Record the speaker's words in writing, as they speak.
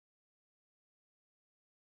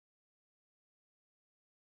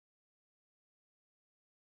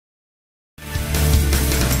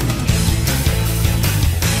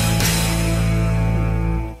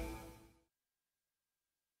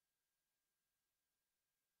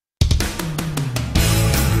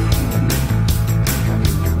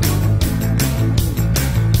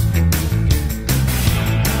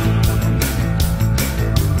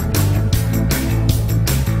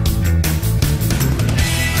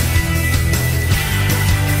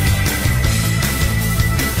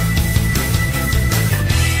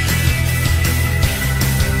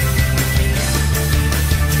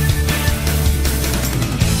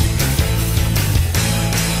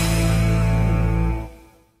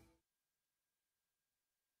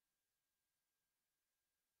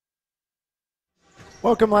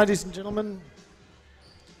Welcome, ladies and gentlemen,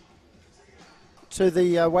 to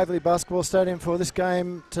the Waverley Basketball Stadium for this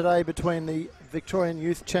game today between the Victorian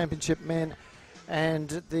Youth Championship men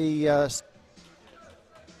and the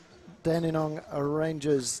Dandenong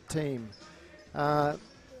Rangers team. The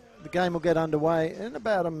game will get underway in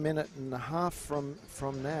about a minute and a half from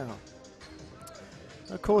now.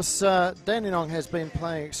 Of course, Dandenong has been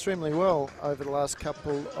playing extremely well over the last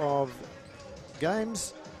couple of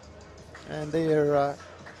games, and their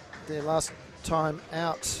last time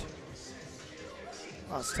out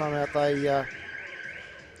they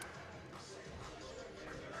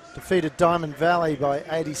defeated Diamond Valley by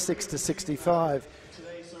 86-65.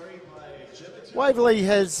 Waverley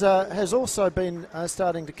has also been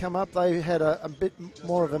starting to come up. They had a bit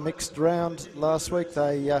more of a mixed round last week.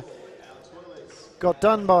 They got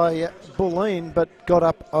done by Bulleen, but got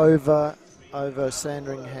up over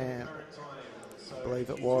Sandringham, I believe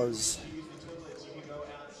it was.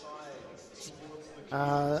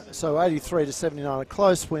 So 83-79, a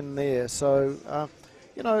close win there. So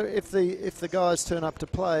you know, if the guys turn up to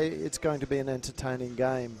play, it's going to be an entertaining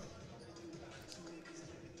game.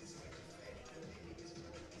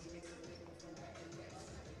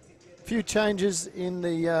 Few changes in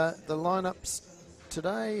the lineups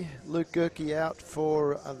today. Luke Gerke out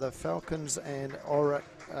for the Falcons and Arak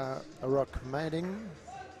Mading,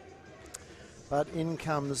 but in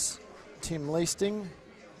comes Tim Leasting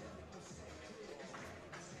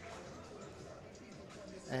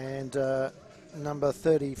and number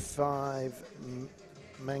 35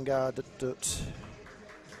 Mangard Dut.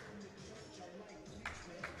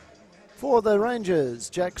 For the Rangers,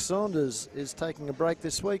 Jack Saunders is taking a break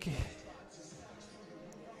this week,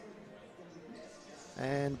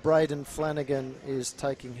 and Braden Flanagan is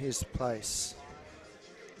taking his place.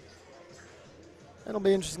 It'll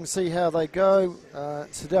be interesting to see how they go.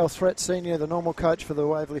 Sidel Threat Senior, the normal coach for the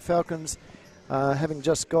Waverley Falcons, having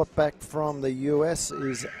just got back from the US,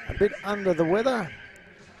 is a bit under the weather.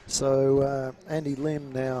 So Andy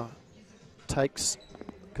Lim now takes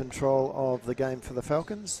control of the game for the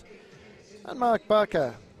Falcons. And Mark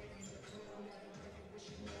Barker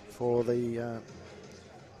for the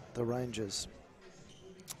Rangers.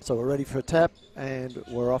 So we're ready for a tap and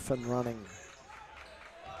we're off and running.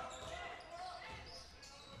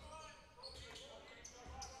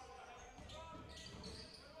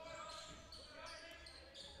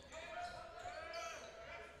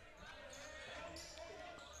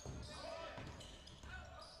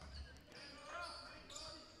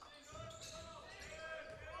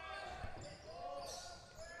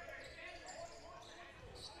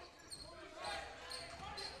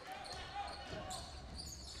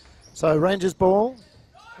 So Rangers ball.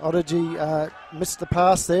 Odagy missed the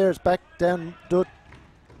pass there. It's back down Dut.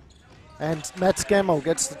 And Matt Scammell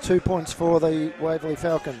gets the 2 points for the Waverley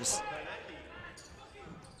Falcons.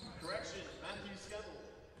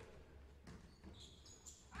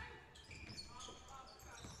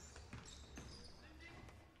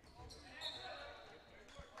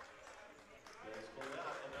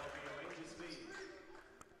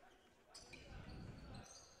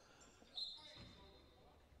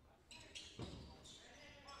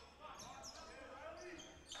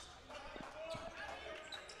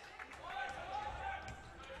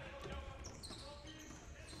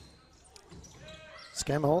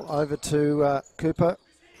 Scammell over to Cooper,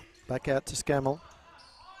 back out to Scammell.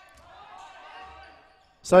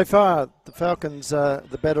 So far, the Falcons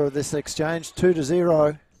the better of this exchange,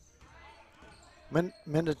 2-0.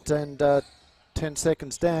 Minute and 10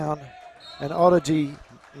 seconds down, and Odagy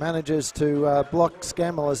manages to block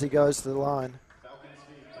Scammell as he goes to the line.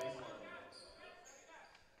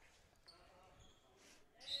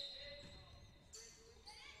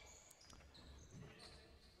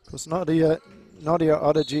 Of course, Nadia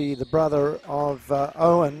Odagy, the brother of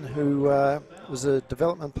Owen, who was a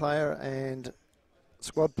development player and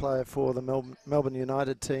squad player for the Melbourne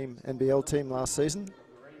United team, NBL team last season.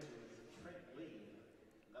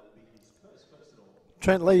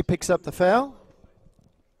 Trent Lee picks up the foul,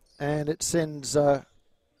 and it sends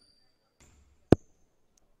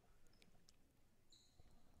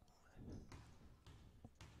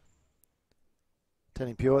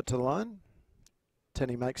Tenny Pure to the line.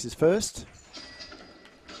 Tenny makes his first.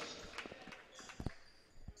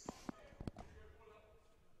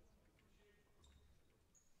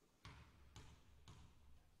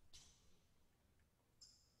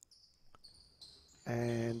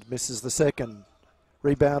 And misses the second.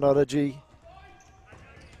 Rebound Odagy.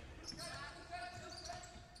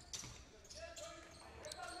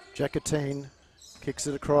 Jacatine kicks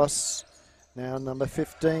it across. Now number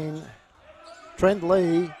 15, Trent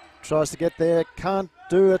Lee, tries to get there, can't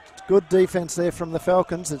do it. Good defense there from the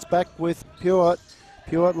Falcons. It's back with Pewart.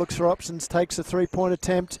 Pewart looks for options, takes a three-point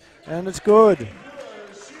attempt, and it's good.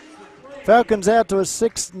 Falcons out to a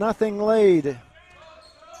 6-0 lead.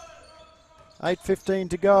 8:15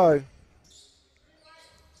 to go.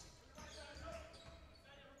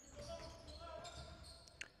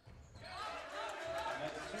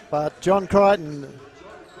 But John Crichton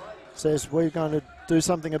says we're going to do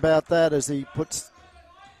something about that as he puts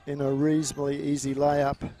in a reasonably easy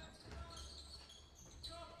layup.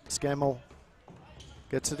 Scammell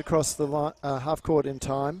gets it across the line, half court in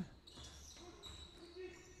time.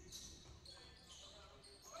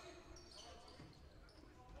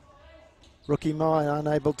 Rookie Mai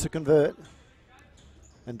unable to convert.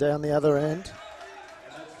 And down the other end.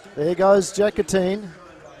 There goes Jacquetine.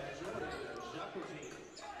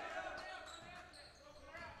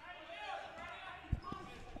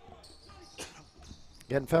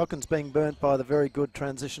 Again, Falcons being burnt by the very good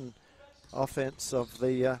transition offense of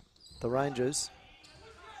the Rangers.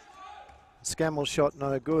 Scammell's shot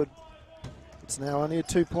no good. It's now only a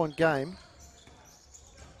 2-point game.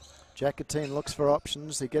 Jacquetine looks for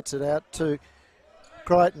options. He gets it out to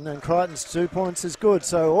Crichton, and Crichton's 2 points is good.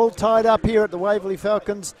 So all tied up here at the Waverley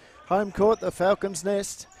Falcons home court, the Falcons'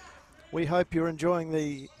 Nest. We hope you're enjoying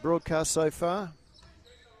the broadcast so far.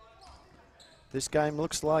 This game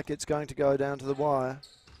looks like it's going to go down to the wire.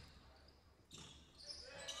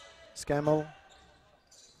 Scammell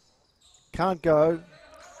can't go.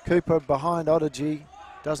 Cooper behind Otaji,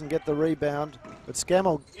 doesn't get the rebound, but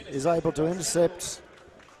Scammell is able to intercept.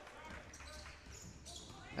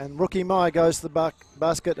 And Rookie Mai goes to the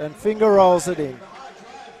basket and finger rolls it in.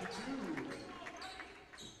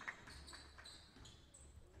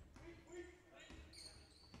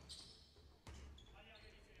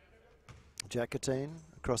 Jacquetine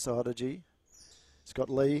across Otaji. It's got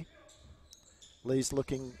Lee. Lee's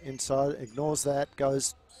looking inside, ignores that,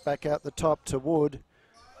 goes back out the top to Wood.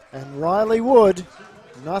 And Riley Wood,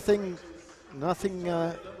 nothing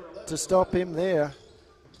to stop him there.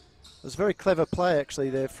 It was a very clever play actually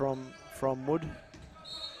there from Wood,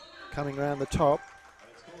 coming around the top.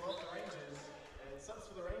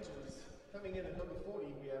 Coming in at number 40,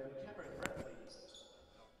 we have Cameron Bradley.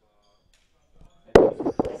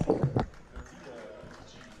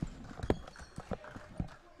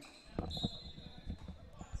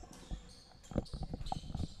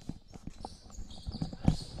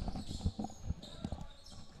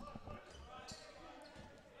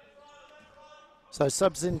 So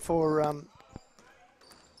subs in for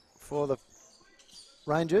the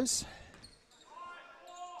Rangers.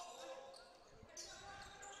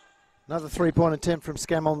 Another three-point attempt from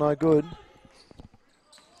Scammell, no good.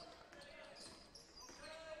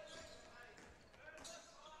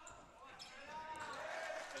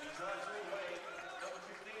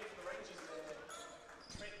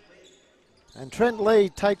 And Trent Lee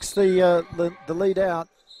takes the lead out.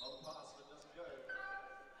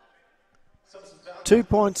 2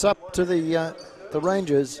 points up to the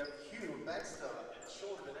Rangers.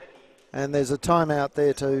 And there's a timeout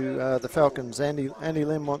there to the Falcons. Andy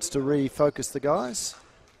Lim wants to refocus the guys.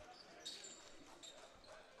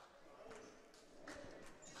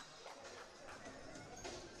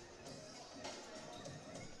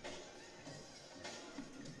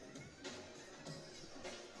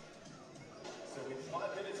 So with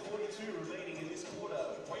 5 minutes 42 remaining in this quarter,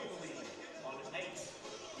 Waverley on 8,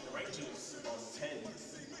 the Rangers on 10.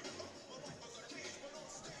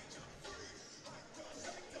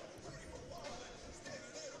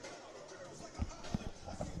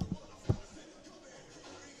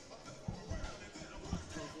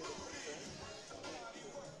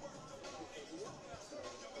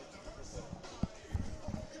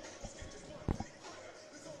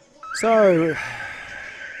 So,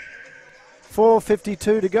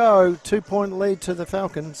 4:52 to go, 2-point lead to the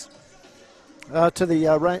Falcons, to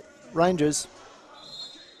the Rangers.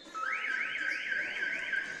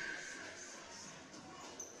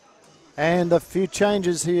 And a few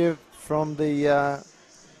changes here from the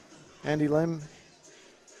Andy Lim.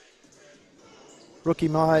 Rookie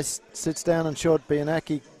Mai sits down and Short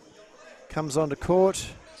Bianaki comes onto court.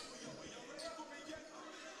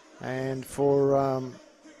 And for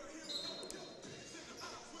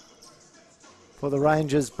the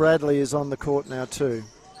Rangers, Bradley is on the court now too.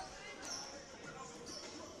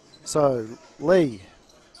 So Lee,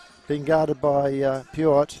 being guarded by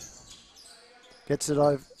Pewart, gets it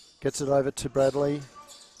over to Bradley,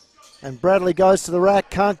 and Bradley goes to the rack,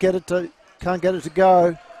 can't get it to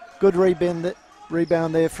go. Good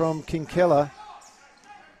rebound there from King Keller.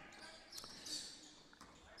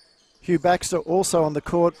 Hugh Baxter also on the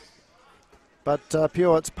court But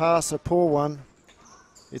Purett's pass, a poor one.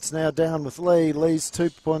 It's now down with Lee. Lee's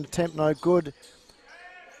 2-point attempt, no good.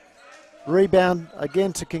 Rebound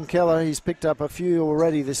again to Kinkella. He's picked up a few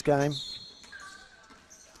already this game.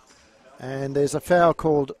 And there's a foul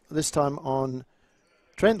called this time on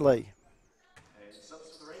Trent Lee. And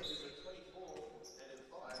subs for the Rangers at 24 and at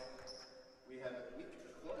 5, we have Nick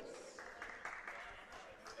Close.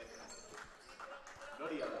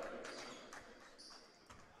 Nodia.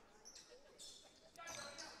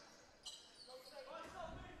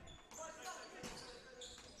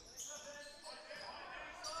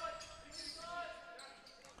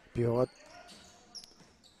 Buick.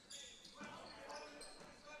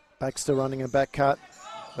 Baxter running a back cut,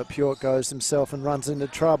 but Pure goes himself and runs into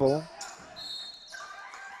trouble.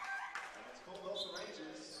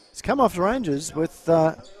 He's come off the Rangers with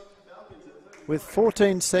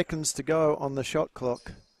 14 seconds to go on the shot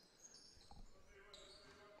clock.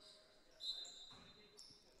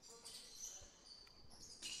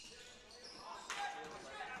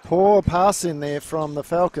 Poor pass in there from the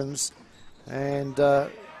Falcons, and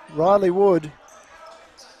Riley Wood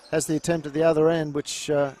has the attempt at the other end,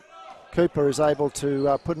 which Cooper is able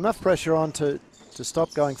to put enough pressure on to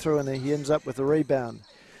stop going through, and he ends up with a rebound.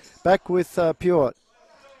 Back with Pure.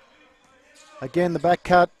 Again, the back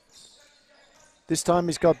cut. This time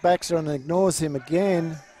he's got Baxter and ignores him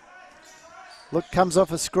again. Look, comes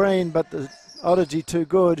off a screen, but the Odyssey too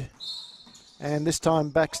good. And this time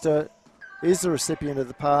Baxter is the recipient of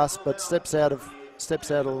the pass, but steps out of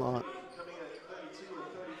the line.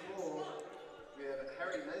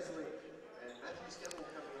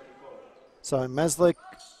 So Maslick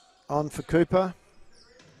on for Cooper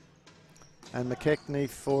and McKechnie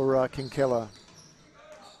for Kinkella.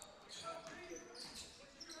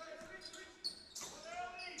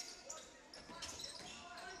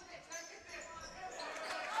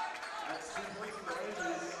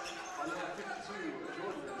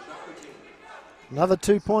 Another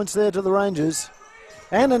 2 points there to the Rangers.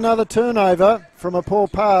 And another turnover from a poor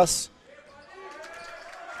pass.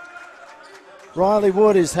 Riley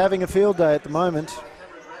Wood is having a field day at the moment.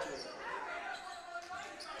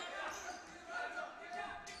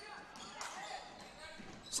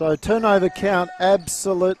 So turnover count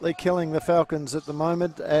absolutely killing the Falcons at the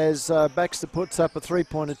moment as Baxter puts up a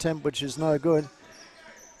 3-point attempt, which is no good.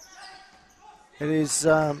 It is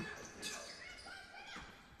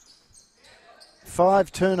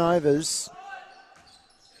 5 turnovers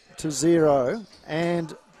to 0,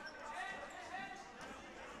 and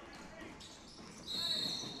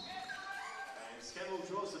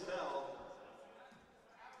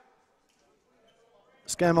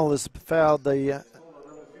Scammell has fouled the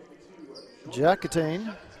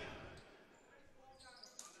Jacketine.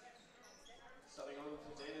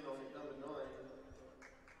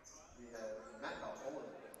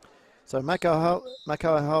 So Mackay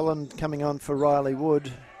Holland coming on for Riley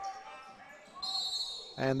Wood.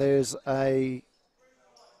 And there's a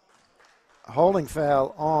holding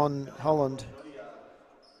foul on Holland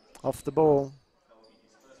off the ball.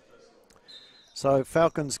 So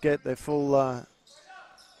Falcons get their full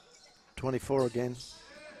 24 again.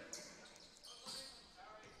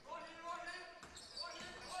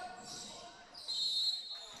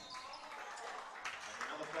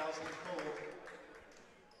 Another foul's been called.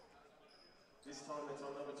 This time it's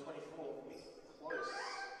on number 24, Nick Close.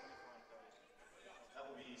 That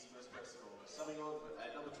will be his first personal. Subbing on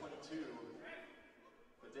at number 22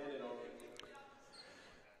 for Dandenong.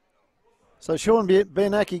 So Sean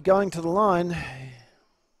Bianacki going to the line.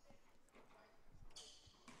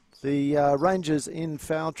 The Rangers in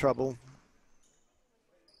foul trouble.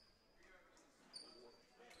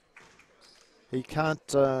 He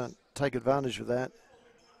can't take advantage of that.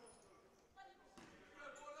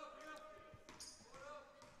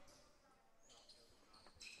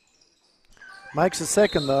 Makes a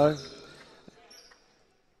second though.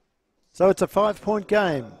 So it's a 5-point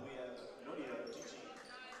game.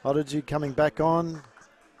 Odyssey coming back on.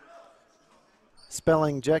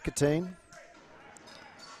 Spelling Jacketine.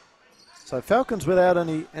 So Falcons without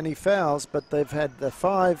any fouls, but they've had the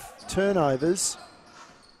 5 turnovers.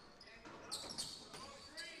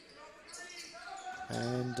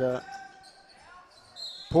 And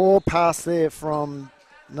poor pass there from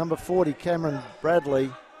number 40, Cameron Bradley.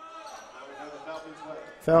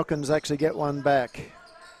 Falcons actually get one back.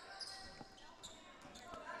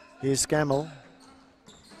 Here's Scammell.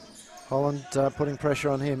 Holland putting pressure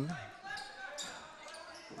on him.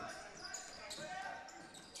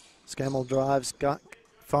 Scammell drives,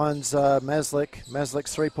 finds Maslick.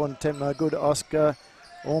 Maslick's 3-point attempt, no good. Oscar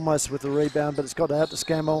almost with the rebound, but it's got out to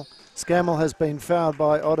Scammell. Scammell has been fouled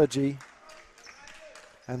by Odyssey.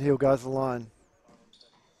 And he'll go to the line.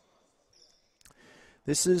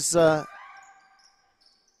 This is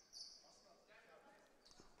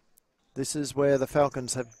where the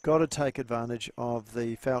Falcons have got to take advantage of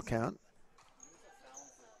the foul count.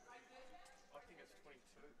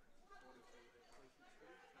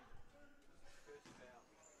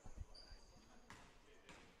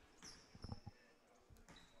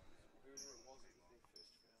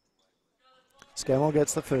 Scammell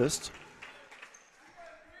gets the first.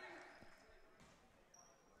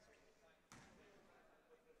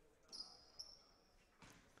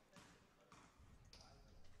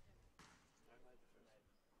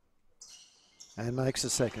 And makes a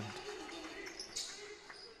second.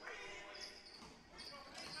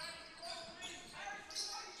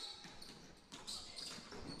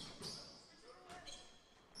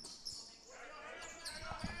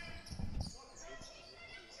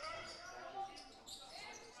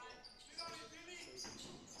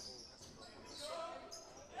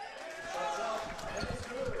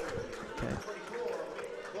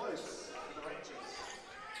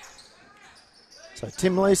 So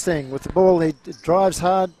Tim Leasing with the ball, he drives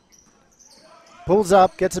hard, pulls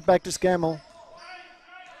up, gets it back to Scammell.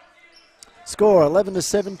 Score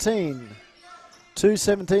 11-17,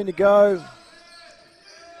 2:17 to go.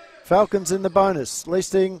 Falcons in the bonus.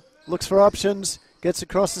 Leasing looks for options, gets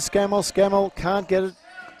across to Scammell. Scammell can't get it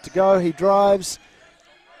to go, he drives.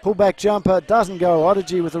 Pullback jumper, doesn't go.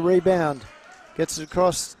 Odygy with a rebound. Gets it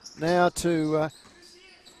across now to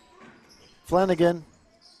Flanagan.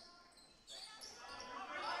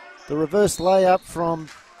 The reverse layup from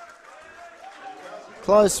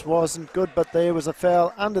Close wasn't good, but there was a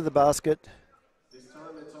foul under the basket. This time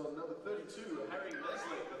it's on number 32, Harry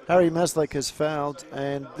Maslick. Harry Maslick has fouled,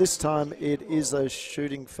 and this time it is a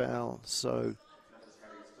shooting foul. So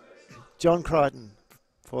John Crichton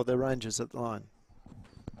for the Rangers at the line.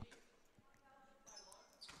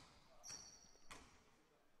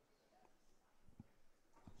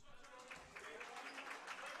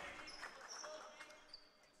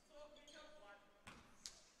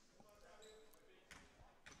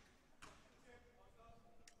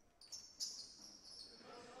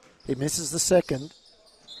 He misses the second.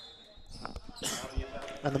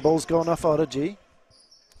 And the ball's gone off Odygy.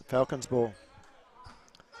 Falcons ball.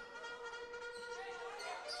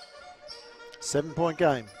 7-point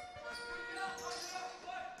game.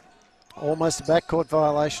 Almost a backcourt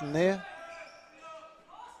violation there.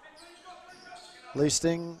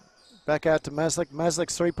 Leasting back out to Maslick.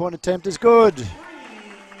 Maslick's three-point attempt is good.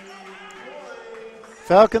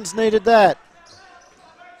 Falcons needed that.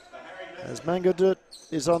 As Mangadut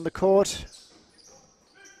is on the court.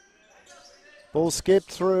 Ball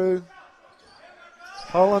skipped through.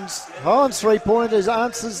 Holland's three-pointer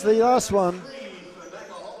answers the last one.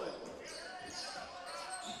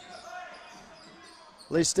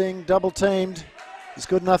 Leasting double teamed. He's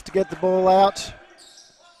good enough to get the ball out.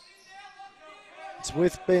 It's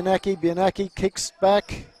with Bianaki. Bianaki kicks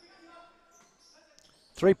back.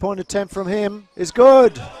 Three-point attempt from him is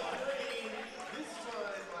good.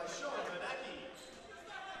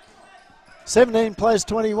 17 plays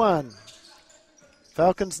 21.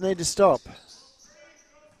 Falcons need to stop.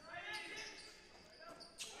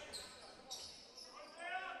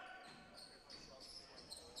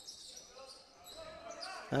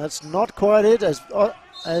 And that's not quite it as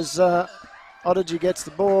Odygy gets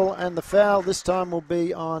the ball, and the foul this time will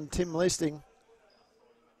be on Tim Leasting.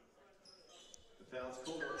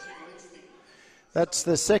 That's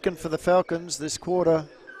the second for the Falcons this quarter.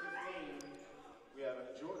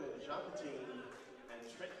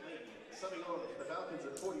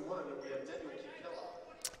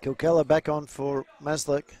 Kilkella back on for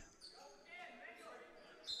Maslick.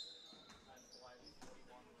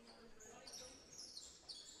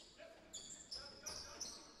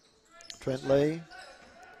 Trent Lee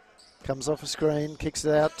comes off a screen, kicks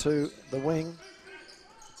it out to the wing.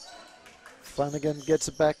 Flanagan gets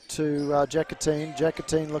it back to Jacatine.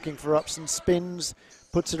 Jacatine looking for Upson, spins,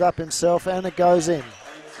 puts it up himself, and it goes in.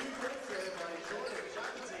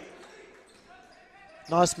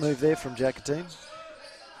 Nice move there from Jacatine.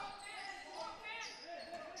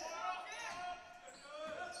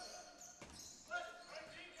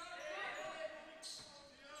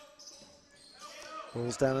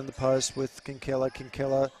 Ball's down in the post with Kinkella.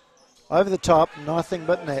 Kinkella over the top, nothing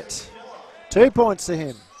but net. 2 points to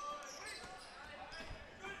him.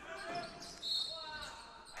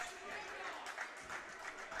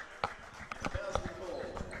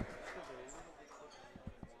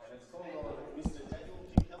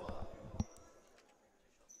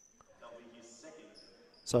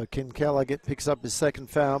 So Kinkella picks up his second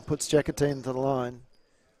foul, puts Jacatine to the line.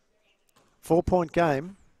 4-point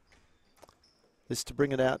game. This to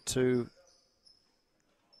bring it out to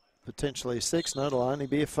potentially a 6. No, it'll only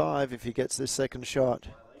be a 5 if he gets this second shot.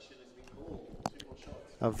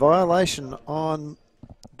 A violation on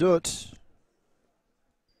Dutt.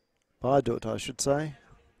 By Dutt, I should say.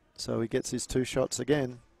 So he gets his 2 shots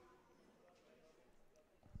again.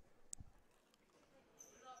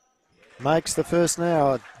 Makes the first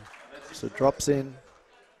now. So drops in.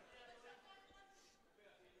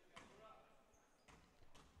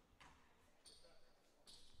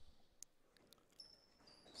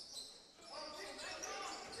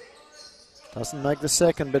 Doesn't make the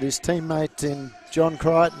second, but his teammate in John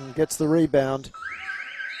Crichton gets the rebound.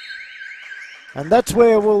 And that's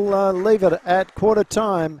where we'll leave it at quarter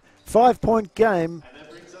time. 5-point game.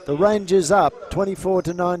 The Rangers up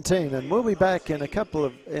 24-19, and we'll be back in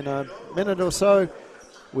a minute or so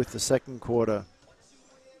with the second quarter.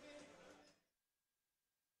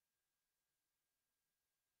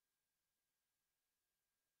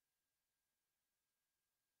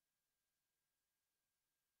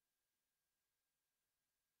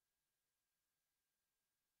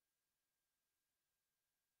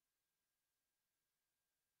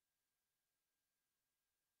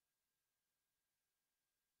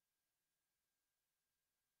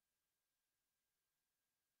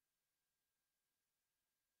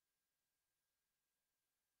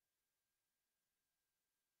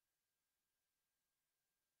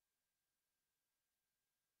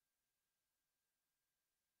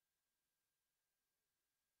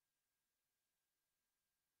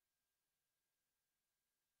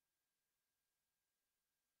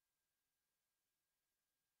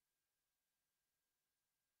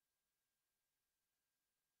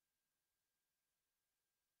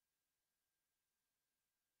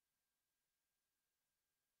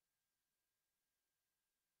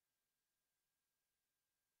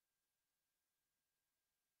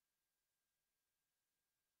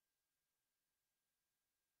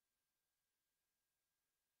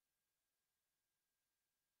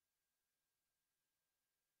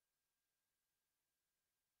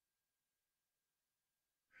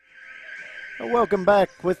 Welcome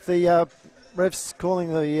back with the refs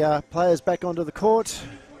calling the players back onto the court.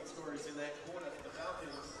 Point scorers in that quarter for the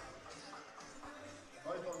Falcons.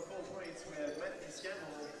 Both on 4 points, we have Matthew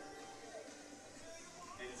Scammell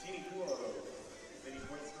and Tini Kuo. Leading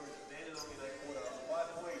point scorers for Dandenong in that quarter.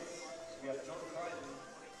 5 points, we have John Crichton,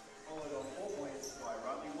 followed on 4 points by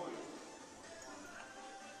Riley Wood.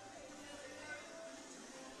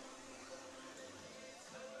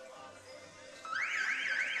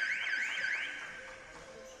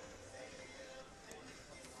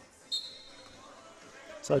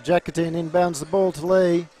 So Jacqueline inbounds the ball to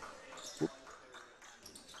Lee.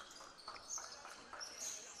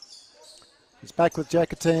 He's back with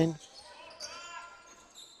Jacqueline.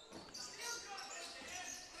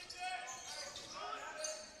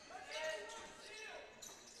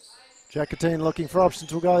 Jacqueline looking for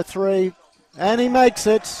options, will go 3. And he makes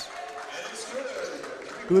it.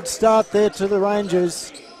 Good start there to the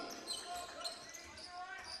Rangers.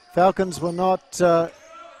 Falcons were not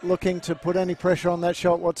looking to put any pressure on that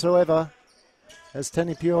shot whatsoever, as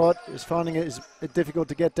Tenny Pure is finding it difficult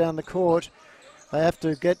to get down the court. They have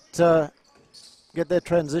to get their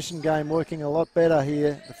transition game working a lot better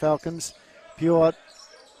here, the Falcons. Pure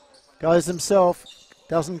goes himself,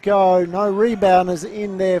 doesn't go, no rebound is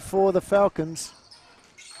in there for the Falcons.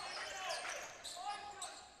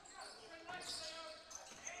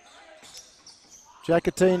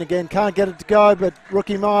 Jacqueline again can't get it to go, but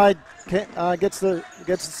rookie Mai gets the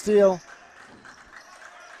steal.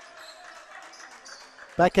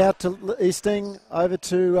 Back out to Easting, over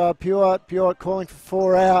to Pure. Pure calling for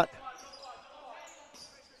 4 out.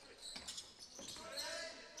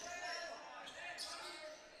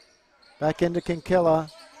 Back into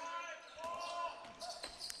Kinkella.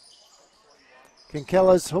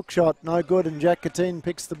 Kinkella's hook shot no good, and Jacqueline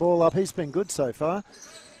picks the ball up. He's been good so far.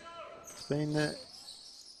 It's been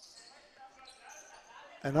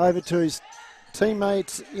and over to his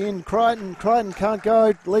teammates in Crichton. Crichton can't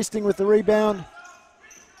go. Leasting with the rebound.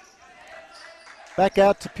 Back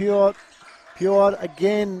out to Pure. Pure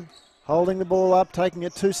again holding the ball up, taking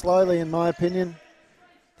it too slowly in my opinion.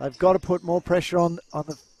 They've got to put more pressure on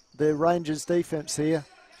the Rangers defense here.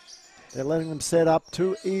 They're letting them set up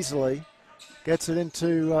too easily. Gets it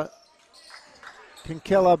into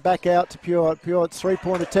Kinkella, back out to Pure. Pure's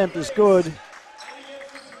 3-point attempt is good.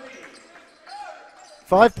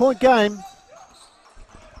 5-point game.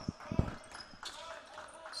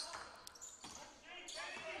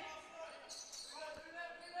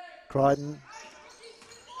 Crichton.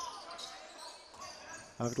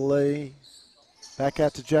 Over to Lee. Back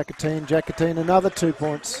out to Jacatine. Jacatine, another 2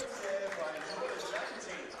 points.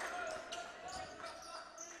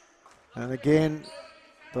 And again,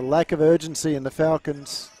 the lack of urgency in the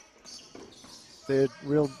Falcons, their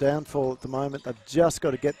real downfall at the moment. They've just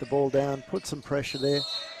got to get the ball down, put some pressure there.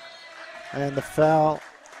 And the foul,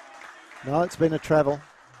 no, it's been a travel.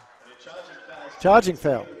 Charging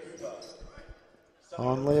foul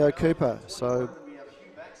on Leo Cooper. So We have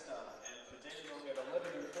Hugh Baxter, and for Dandenong at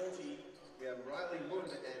 11:40, we have Riley Wood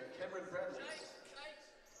and Cameron Bradley.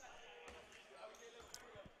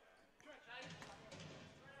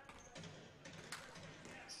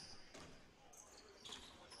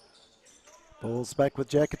 ball's back with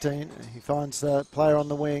Jacatine. He finds the player on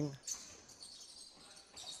the wing.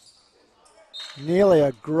 Nearly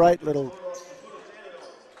a great little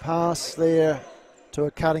pass there to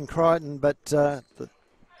a cutting Crichton, but the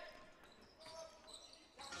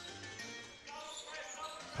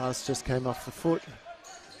pass just came off the foot.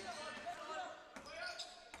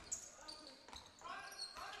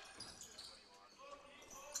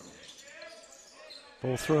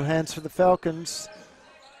 Ball through hands for the Falcons,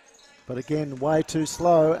 but again way too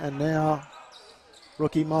slow, and now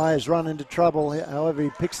rookie Myers run into trouble. However, he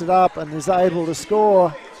picks it up and is able to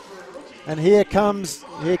score. And here comes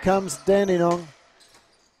Dandenong.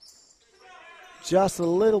 Just a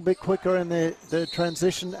little bit quicker in the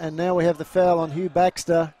transition, and now we have the foul on Hugh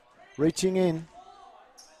Baxter, reaching in.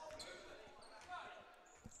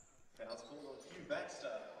 Foul's called on Hugh Baxter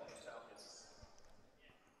of the Falcons.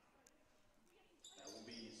 That will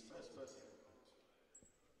be his first person.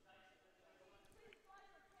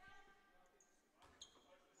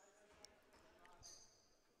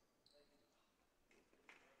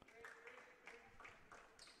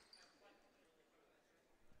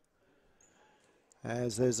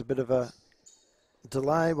 As there's a bit of a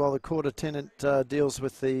delay while the court attendant deals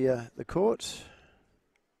with the court.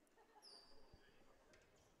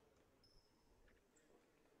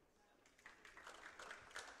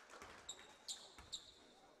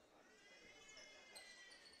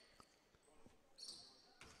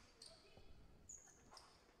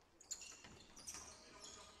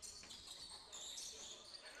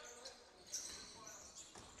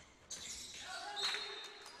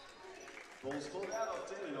 Ball's pulled out of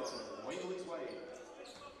Dandenong, Waverley's way.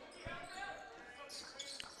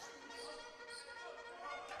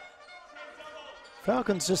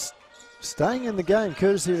 Falcons just staying in the game,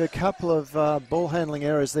 courtesy of a couple of ball handling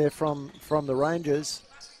errors there from the Rangers.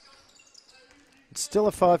 It's still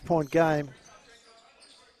a 5-point game.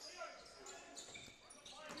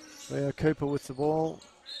 Leo Cooper with the ball,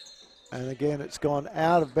 and again it's gone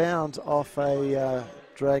out of bounds off a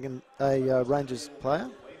Rangers player.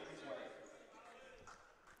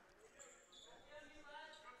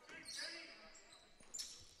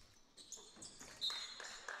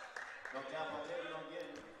 Knocked out by Dandenong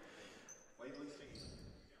again. Waverley's feet.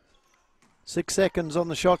 6 seconds on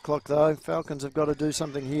the shot clock though. Falcons have got to do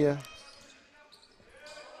something here.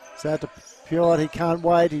 It's out to Pure. He can't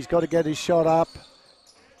wait. He's got to get his shot up.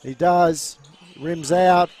 He does. Rims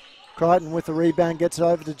out. Crichton with the rebound gets it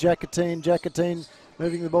over to Jacatine. Jacatine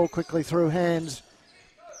moving the ball quickly through hands.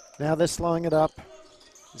 Now they're slowing it up.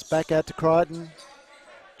 It's back out to Crichton.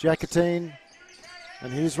 Jacatine.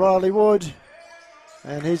 And here's Riley Wood.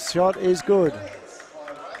 And his shot is good.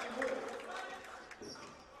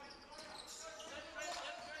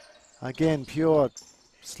 Again, Pure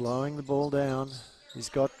slowing the ball down. He's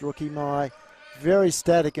got rookie Mai. Very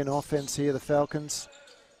static in offense here, the Falcons.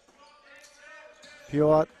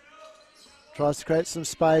 Pure tries to create some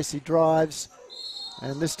space. He drives.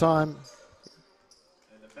 And this time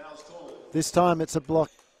it's a block,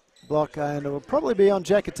 and it will probably be on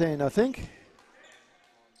Jacatine, I think.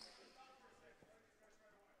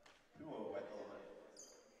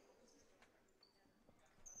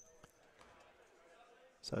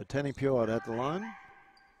 So Tanny Pure at the line.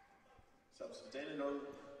 Dandenong,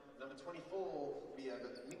 number 24, we have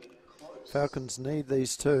Nick Close. Falcons need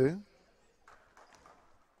these two.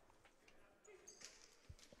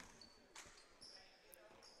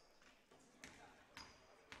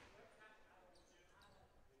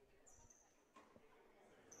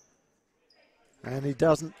 And he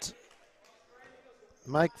doesn't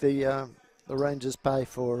make the Rangers pay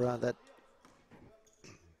for that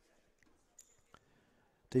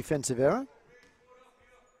defensive error.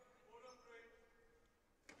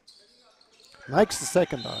 Makes the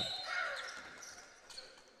second though.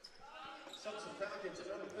 Subson Falcons at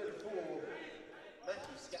number 34,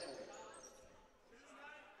 Matthew Scannell.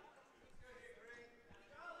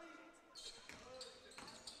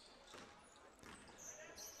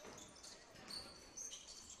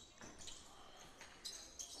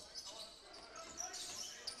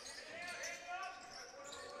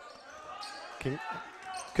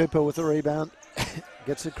 Cooper with the rebound.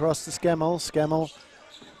 Gets across to Scammell. Scammell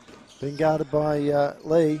being guarded by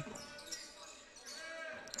Lee.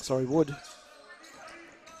 Sorry, Wood.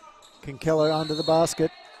 Kinkella under the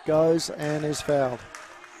basket. Goes and is fouled.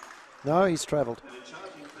 No, he's travelled.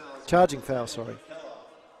 Charging foul, sorry.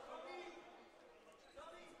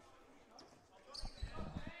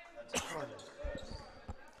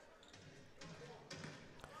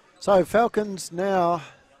 So Falcons now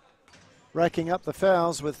racking up the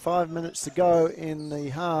fouls with 5 minutes to go in the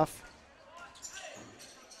half,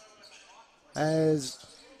 as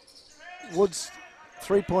Wood's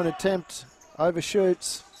three-point attempt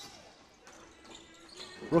overshoots.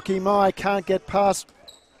 Rookie Mai can't get past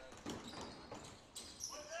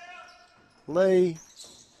Lee,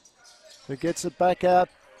 who gets it back out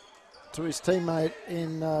to his teammate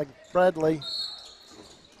in Bradley.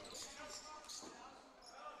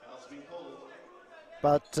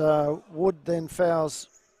 But Wood then fouls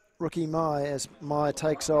rookie Mai as Mai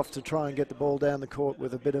takes off to try and get the ball down the court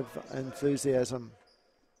with a bit of enthusiasm.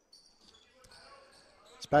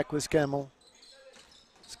 It's back with Scammell.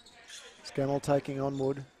 Scammell taking on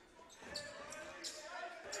Wood.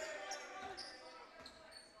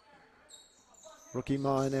 Rookie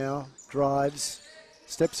Mai now drives,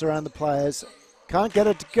 steps around the players, can't get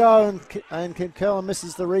it to go, and Kinkella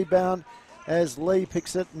misses the rebound as Lee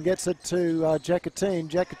picks it and gets it to Jacatine.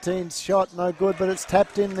 Jacatine's shot no good, but it's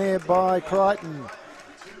tapped in there by Crichton.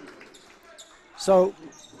 So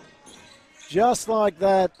just like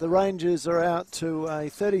that, the Rangers are out to a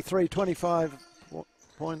 33-25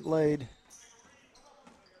 point lead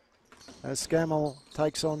as Scammell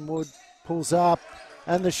takes on Wood, pulls up,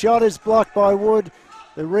 and the shot is blocked by Wood.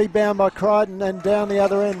 The rebound by Crichton, and down the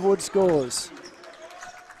other end, Wood scores.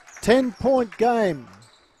 10-point game.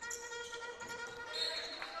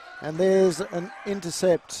 And there's an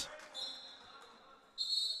intercept.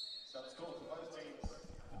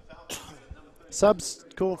 Subs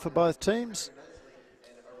called for both teams.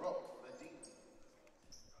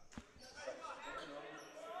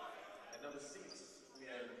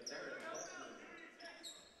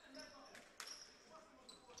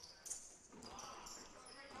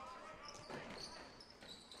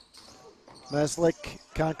 Maslick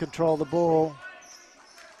can't control the ball.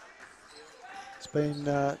 It's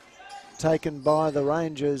been taken by the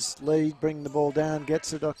Rangers. Lee bring the ball down,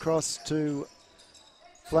 gets it across to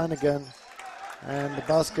Flanagan, and the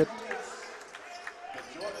basket.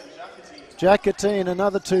 Jacatine,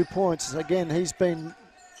 another 2 points. Again, he's been,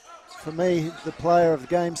 for me, the player of the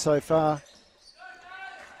game so far.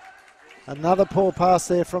 Another poor pass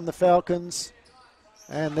there from the Falcons,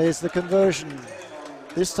 and there's the conversion,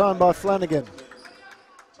 this time by Flanagan.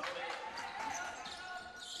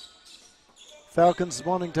 Falcons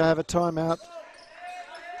wanting to have a timeout.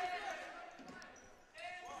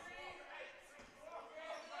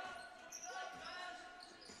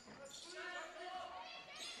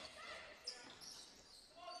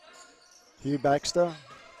 Hugh Baxter.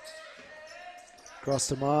 Across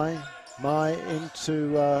to Mai. Mai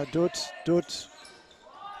into Dutt. Dutt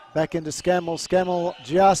back into Scammell. Scammell,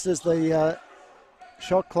 just as the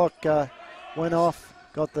shot clock went off,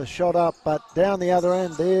 got the shot up, but down the other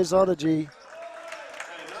end, there's Otaji.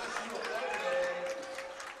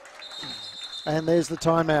 And there's the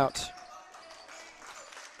timeout.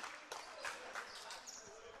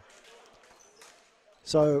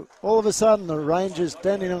 So all of a sudden the Rangers,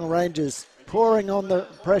 Dandenong Rangers, pouring on the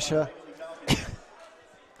pressure.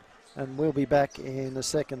 And we'll be back in a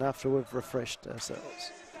second after we've refreshed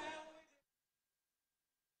ourselves.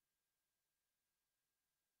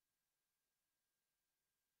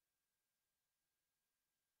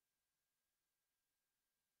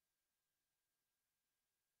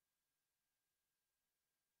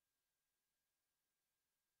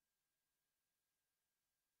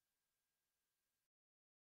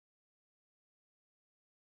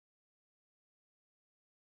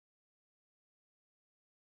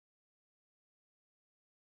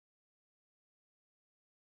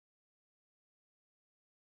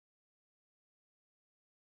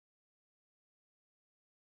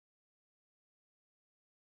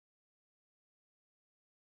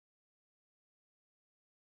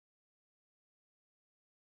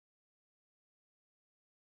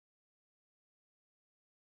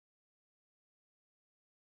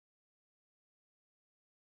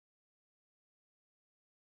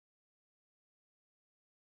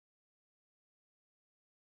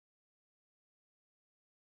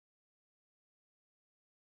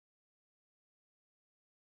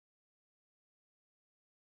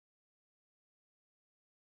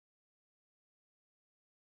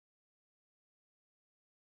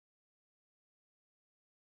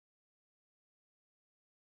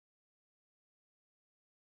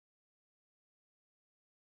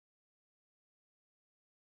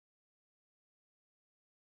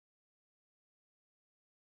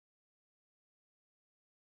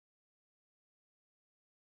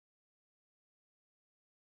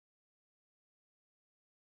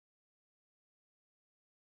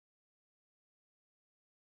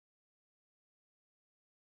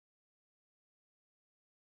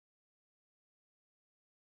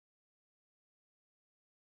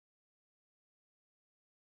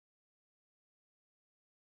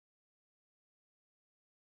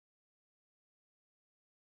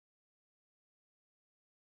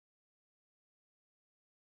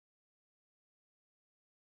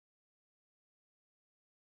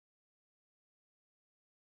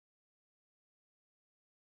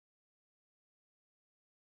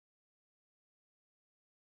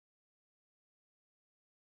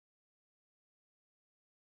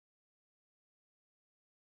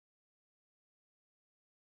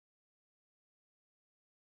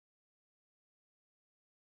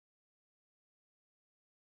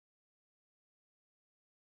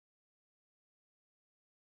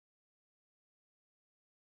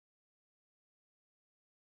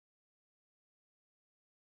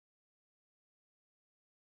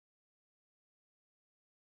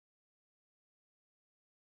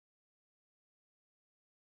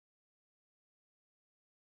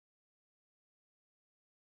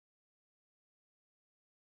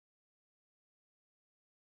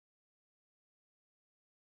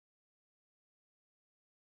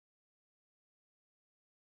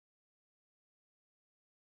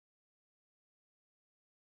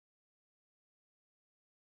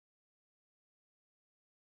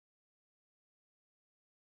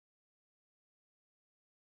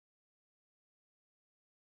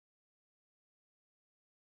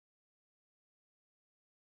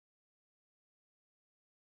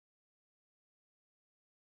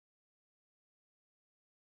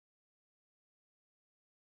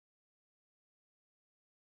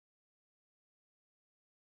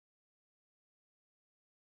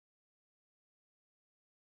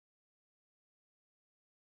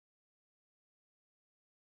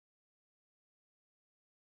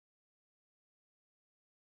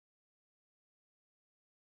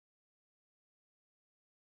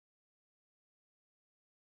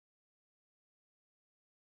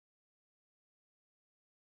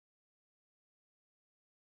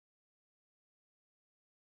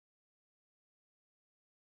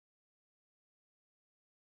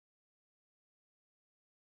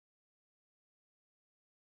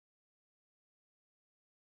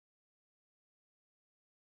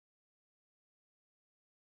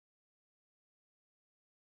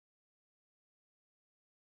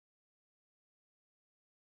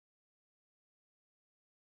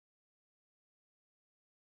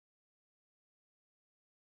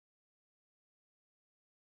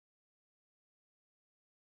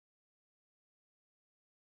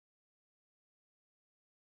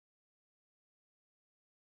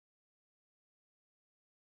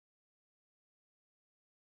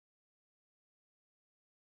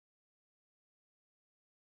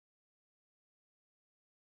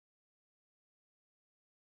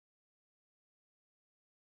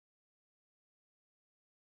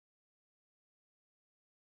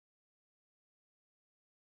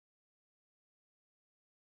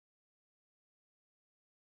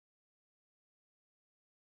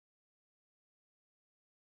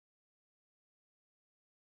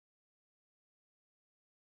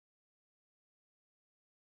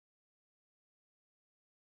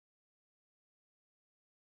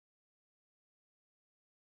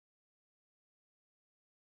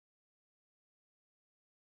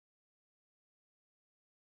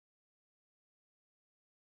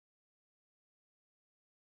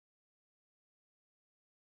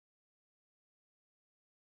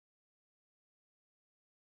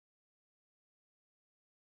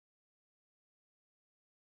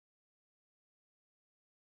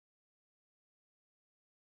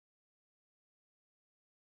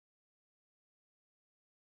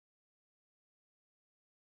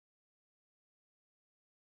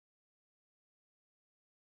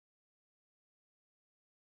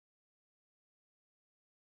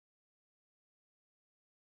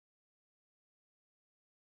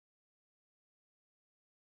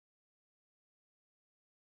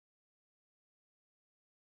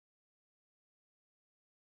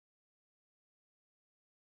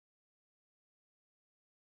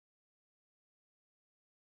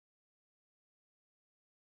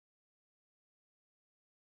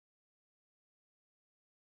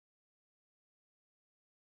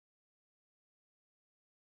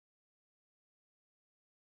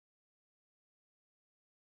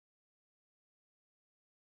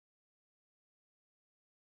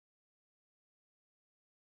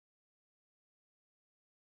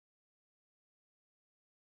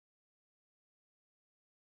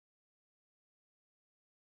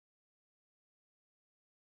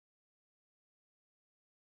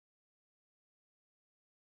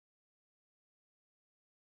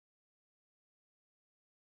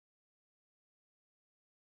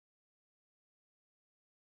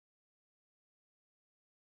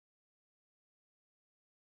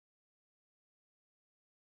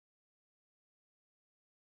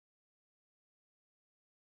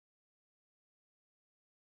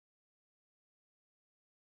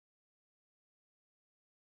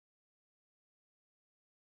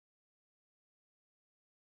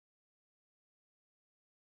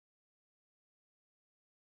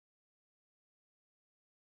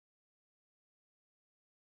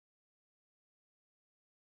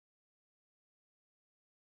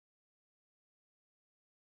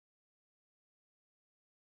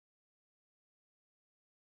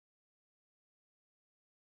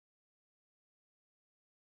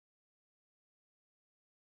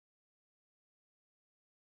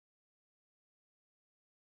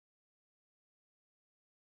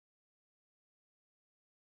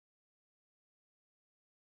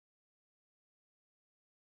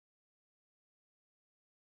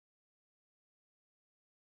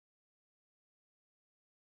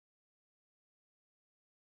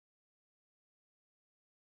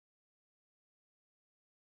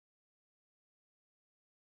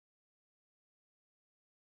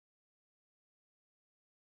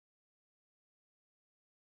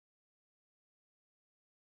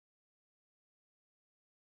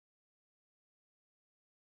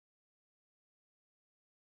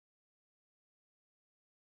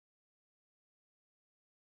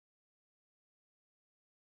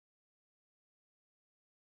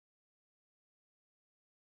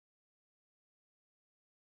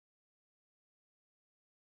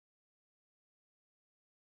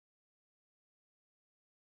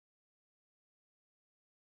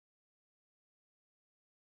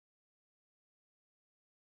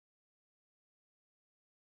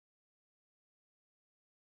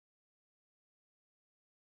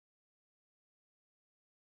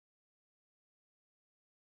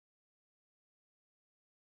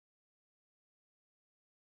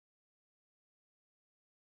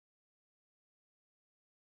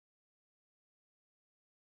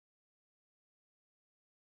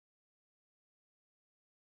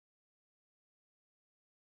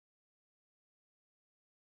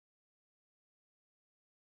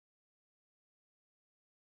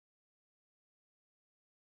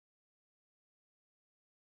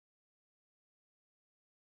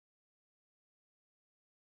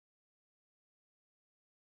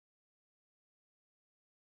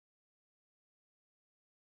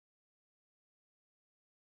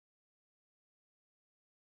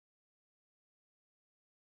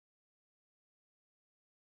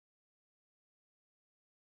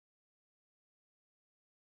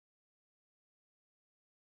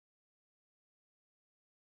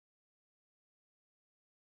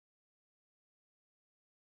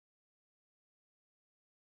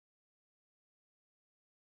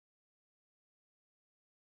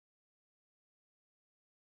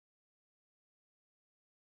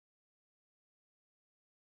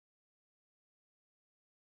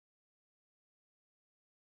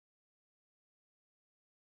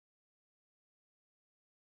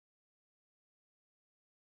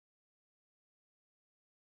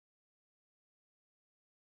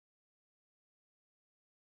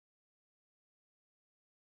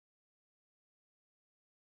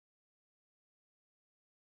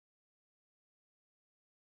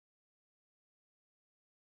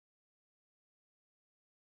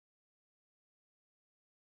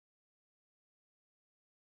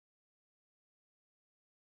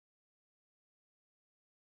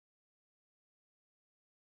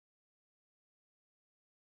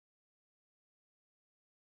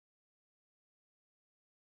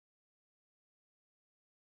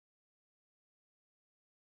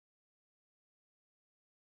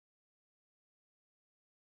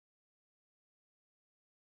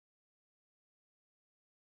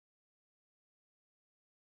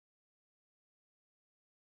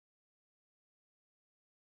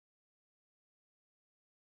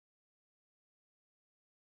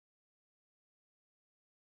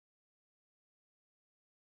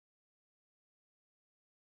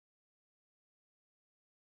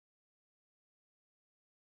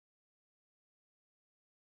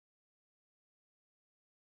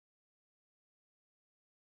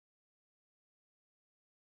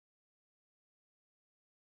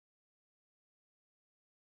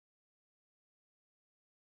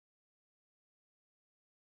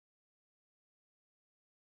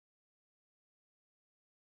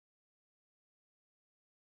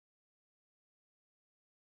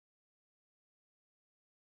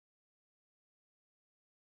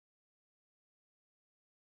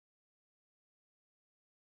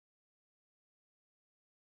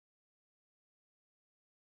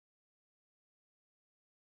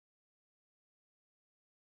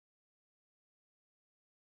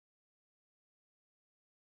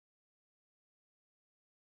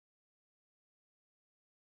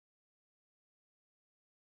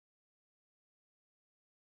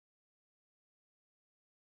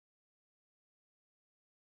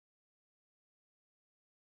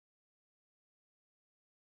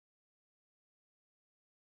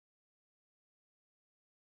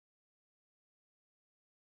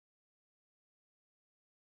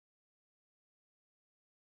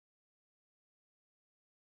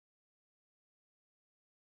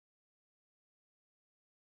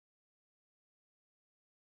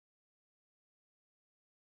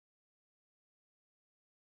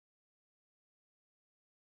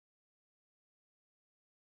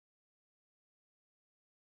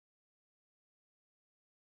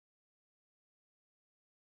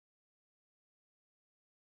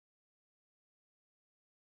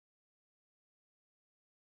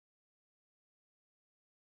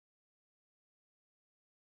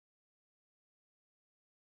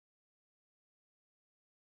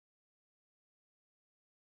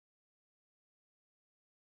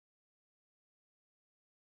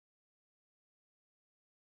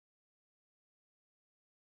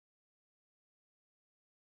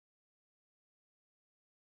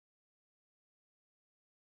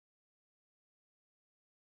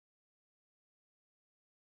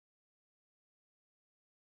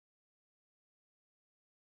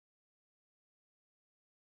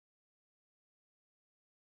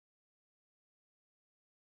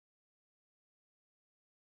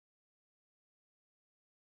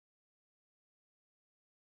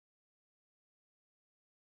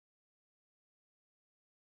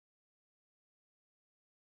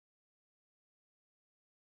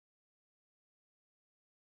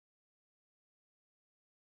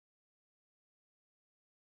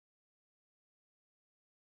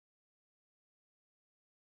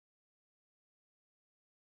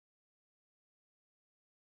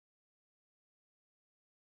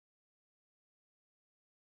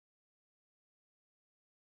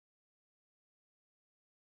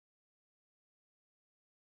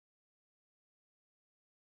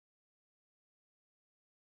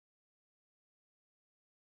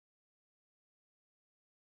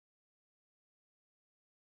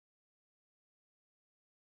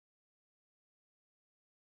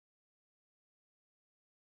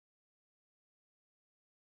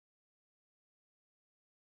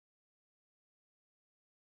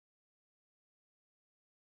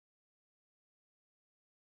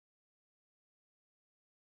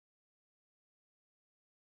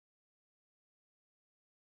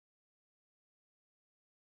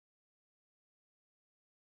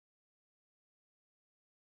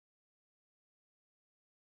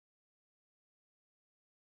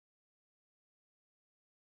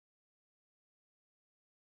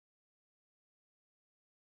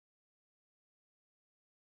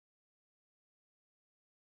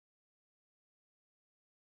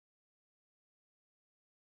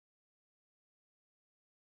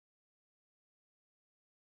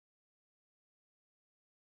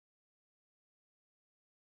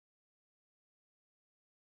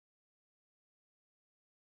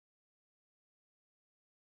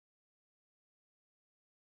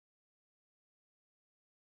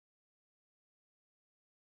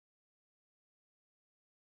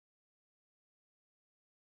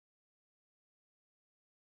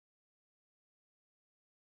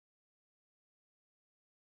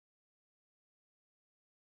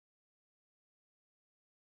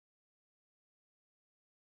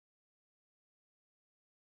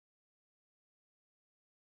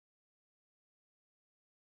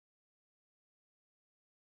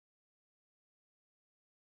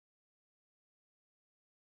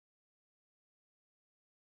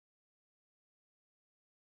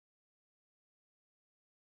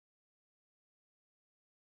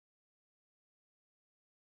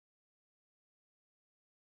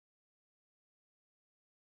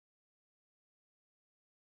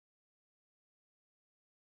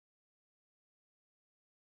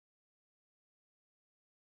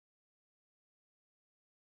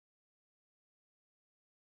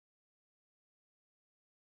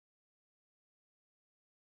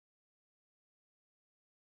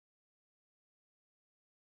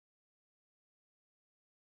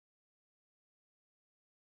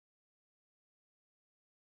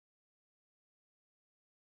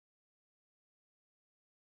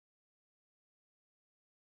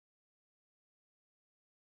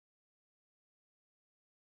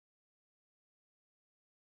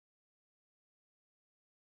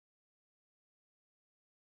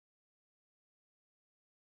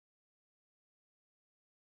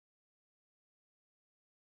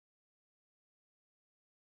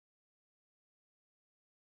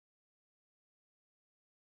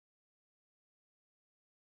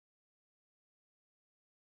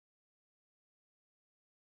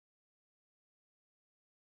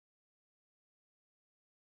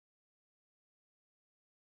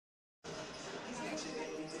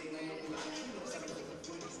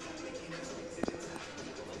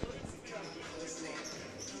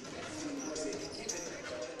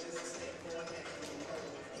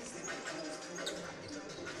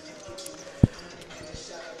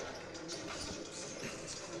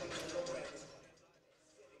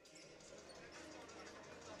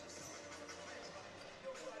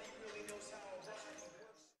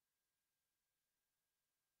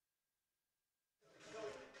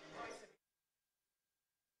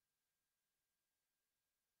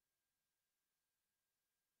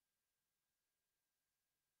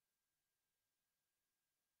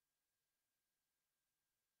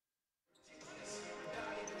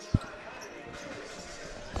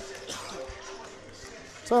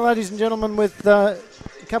 So, ladies and gentlemen, with a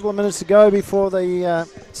couple of minutes to go before the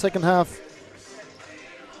second half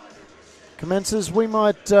commences, we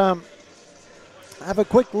might have a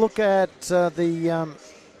quick look at the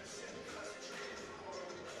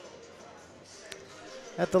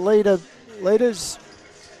leaders.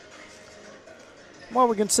 What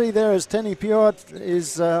we can see there is Tenny Piot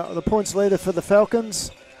is the points leader for the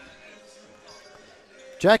Falcons.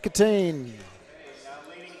 Jacquetine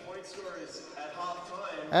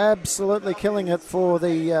absolutely killing it for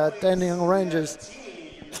the Dandenong Rangers.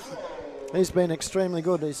 He's been extremely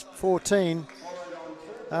good. He's 14.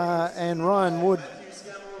 And Ryan Wood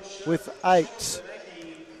with 8.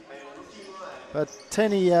 But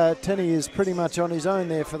Tenny is pretty much on his own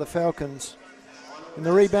there for the Falcons. In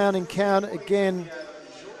the rebounding count, again,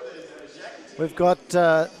 we've got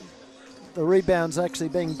the rebounds actually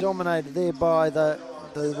being dominated there by the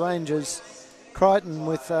Rangers. Crichton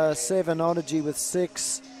with 7, Odygy with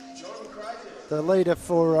 6. The leader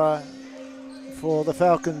for the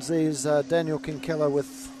Falcons is Daniel Kinkella with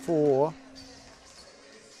 4.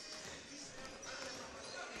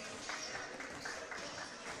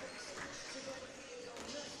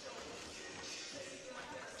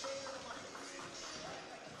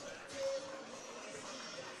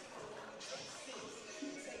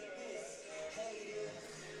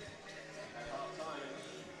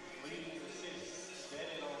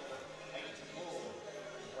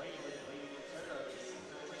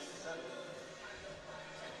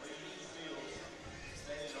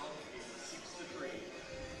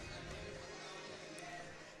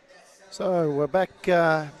 So we're back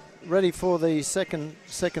ready for the second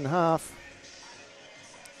half.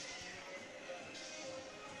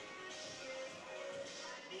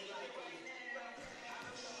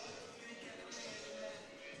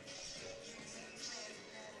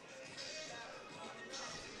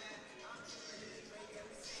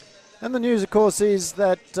 And the news, of course, is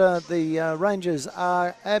that the Rangers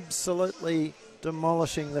are absolutely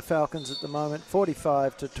demolishing the Falcons at the moment,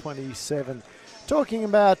 45-27. Talking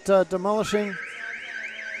about demolishing,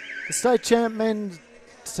 the state champ men's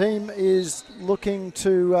team is looking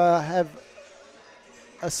to have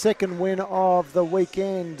a second win of the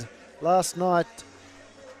weekend. Last night,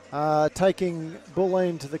 taking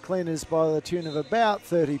Bulleen to the cleaners by the tune of about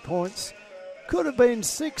 30 points. Could have been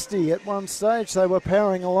 60 at one stage. They were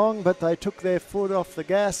powering along, but they took their foot off the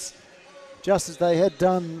gas, just as they had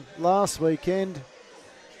done last weekend.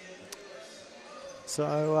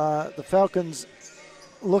 So the Falcons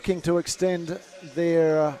looking to extend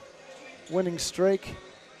their winning streak.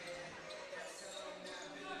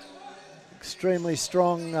 Extremely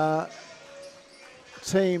strong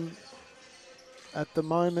team at the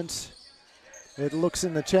moment. It looks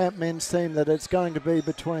in the champ men's team that it's going to be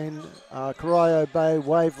between Corio Bay,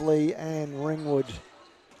 Waverley and Ringwood,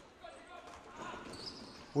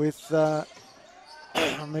 with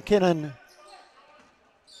McKinnon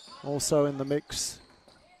also in the mix.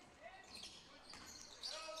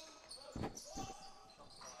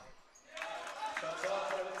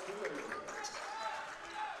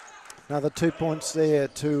 Another 2 points there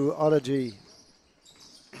to Odygy.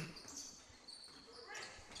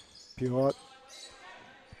 Piot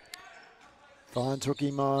finds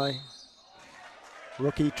rookie Mai.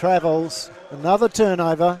 Rookie travels. Another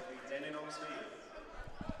turnover.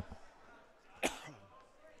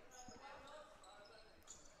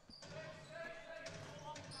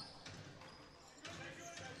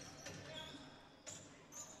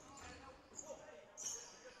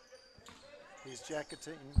 Here's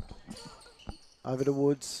Jacquetine. Over to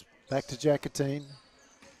Woods. Back to Jacquetine.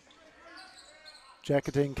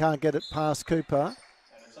 Jacquetine can't get it past Cooper,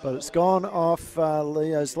 but it's gone off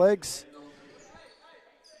Leo's legs.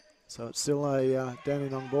 So it's still a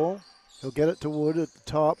Dandenong ball. He'll get it to Wood at the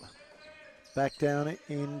top. Back down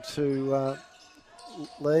into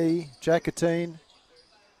Lee. Jacquetine.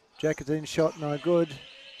 Jacquetine shot no good.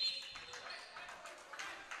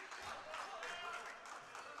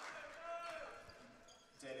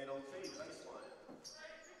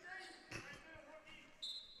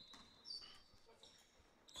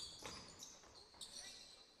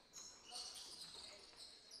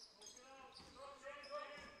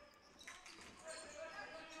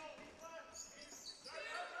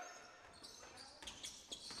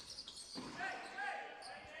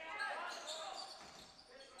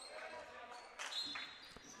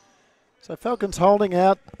 So Falcons holding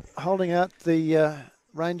out the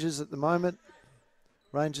Rangers at the moment.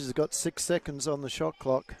 Rangers have got 6 seconds on the shot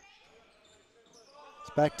clock.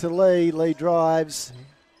 It's back to Lee. Lee drives.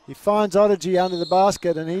 He finds Odygy under the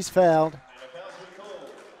basket and he's fouled.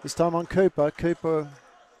 This time on Cooper. Cooper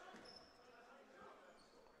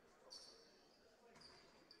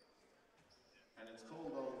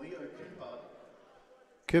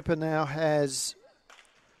Cooper now has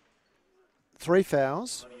 3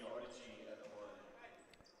 fouls.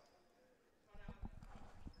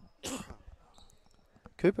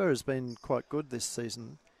 Cooper has been quite good this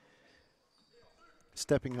season,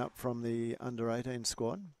 stepping up from the under-18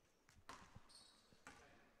 squad.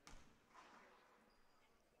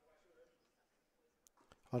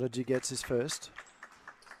 Odygy gets his first.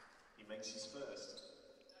 He makes his first.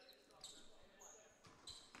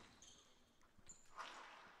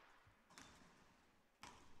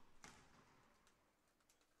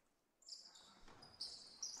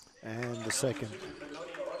 And the second.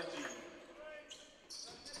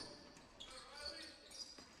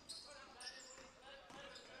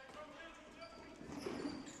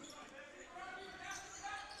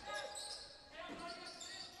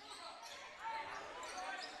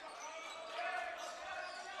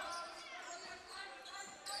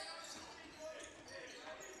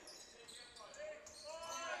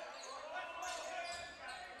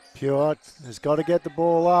 Pure has got to get the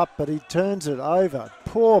ball up, but he turns it over.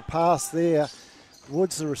 Poor pass there.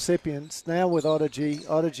 Woods the recipients. Now with Odygy.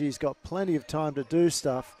 Odygy's got plenty of time to do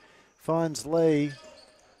stuff. Finds Lee.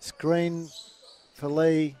 Screen for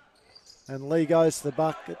Lee. And Lee goes to the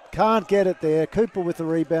bucket. Can't get it there. Cooper with the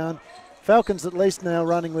rebound. Falcons at least now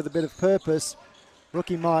running with a bit of purpose.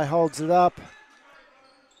 Rookie Mai holds it up.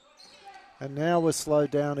 And now we're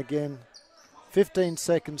slowed down again. 15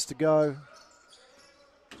 seconds to go.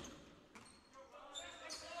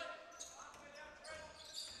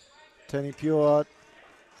 Tony Pure.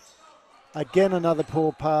 Again another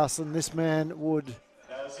poor pass, and this man would,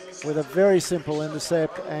 with a very simple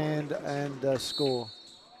intercept and score.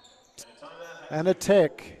 And a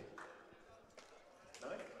tech.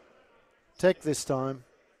 Tech this time.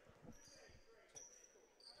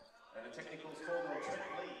 And a technical score on Trent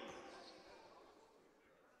Lee.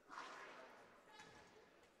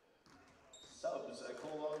 Subs are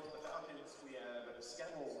called on for the Falcons. We have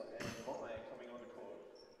Scammell and Motley coming on the court.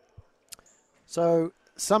 So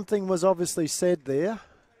something was obviously said there.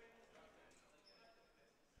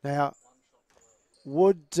 Now,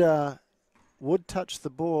 Wood touched the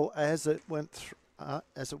ball as it went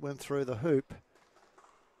through the hoop.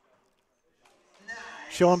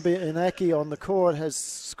 Sean Bianaki on the court has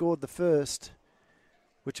scored the first,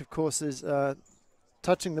 which of course is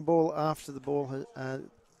touching the ball after the ball.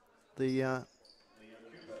 The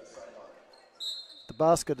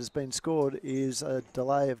basket has been scored is a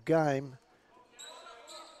delay of game.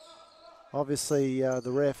 Obviously, the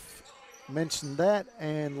ref mentioned that,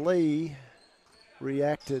 and Lee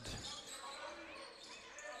reacted,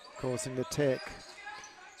 causing the tech.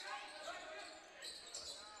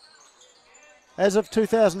 As of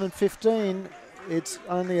 2015, it's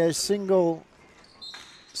only a single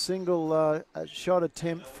shot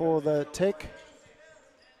attempt for the tech,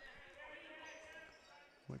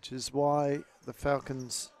 which is why the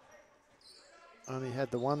Falcons only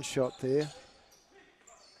had the one shot there.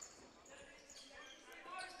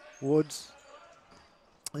 Woods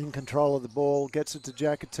in control of the ball, gets it to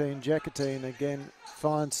Jacatine. Jacatine again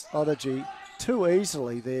finds Odygy too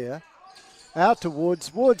easily there. Out to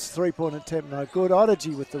Woods. Woods, three-point attempt, no good.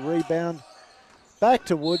 Odygy with the rebound. Back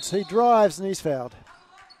to Woods. He drives and he's fouled.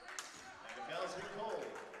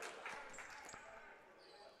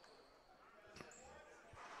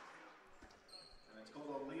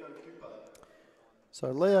 So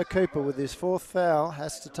Leo Cooper with his fourth foul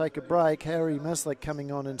has to take a break. Harry Meslick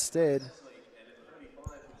coming on instead.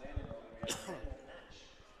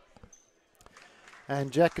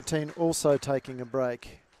 And Jacatine also taking a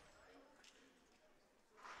break.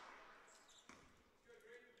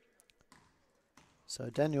 So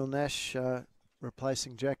Daniel Nash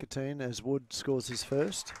replacing Jacatine as Wood scores his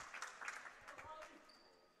first.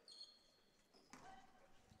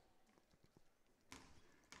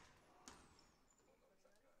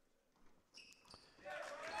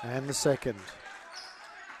 And the second.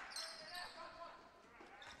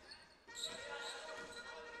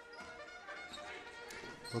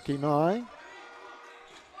 Rookie Mai.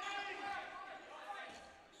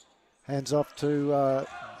 Hands off to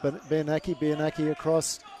Bianaki. Bianaki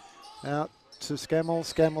across out to Scammell.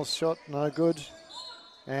 Scamell's shot no good.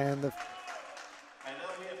 And the And now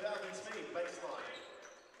we have Falcon speed baseline.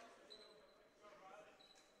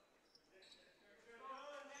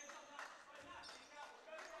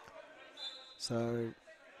 so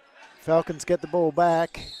Falcons get the ball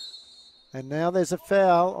back. And now there's a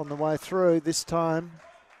foul on the way through this time.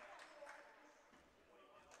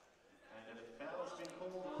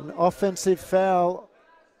 An offensive foul.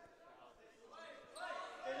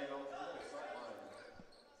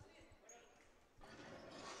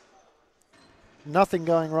 nothing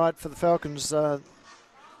going right for the Falcons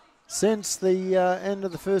since the end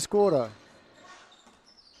of the first quarter.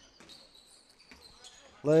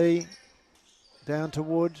 Lee down to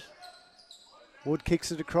Wood. Wood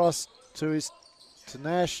kicks it across to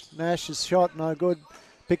Nash. Nash's shot, no good.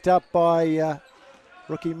 Picked up by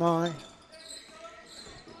rookie Mai.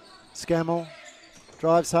 Scammell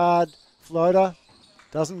drives hard. Floater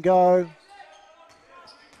doesn't go.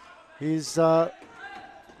 Here's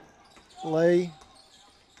Lee.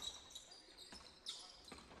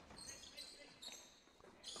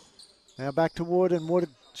 Now back to Wood, and Wood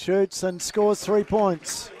shoots and scores 3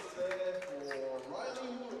 points.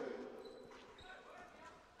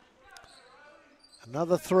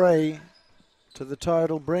 Another 3 to the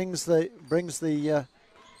total brings the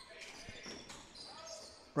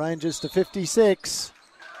Rangers to 56.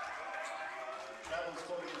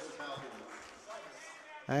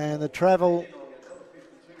 And the travel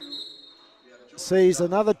sees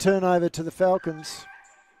another turnover to the Falcons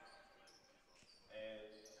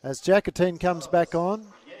as Jacatine comes back on.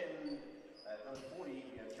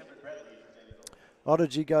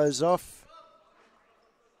 Odygy goes off.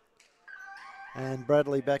 And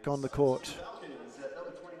Bradley back on the court.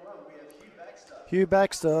 Hugh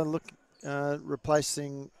Baxter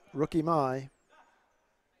replacing rookie Mai.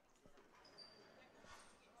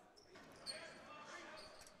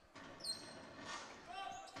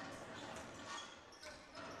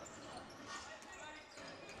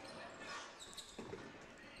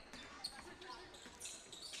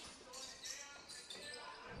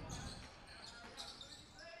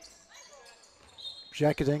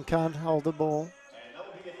 Jacatine can't hold the ball.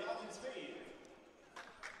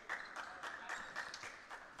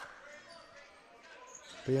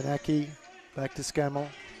 Bianacki back to Scammell.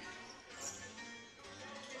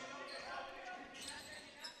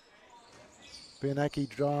 Bianacki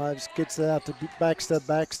drives, gets it out to Baxter.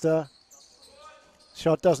 Baxter.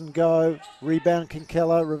 Shot doesn't go. Rebound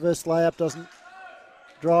Kinkella. Reverse layup doesn't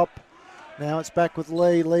drop. Now it's back with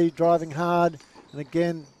Lee. Lee driving hard. And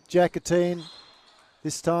again, Jacatine.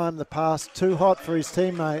 This time the pass too hot for his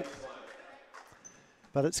teammate.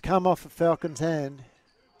 But it's come off a Falcons' hand.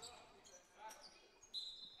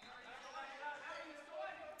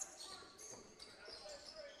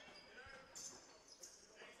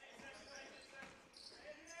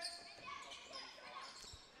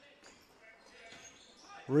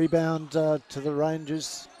 Rebound to the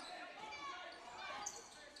Rangers.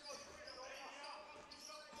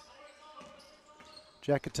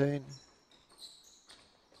 Jacatine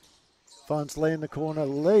finds Lee in the corner.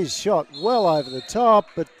 Lee's shot well over the top,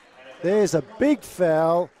 but there's a big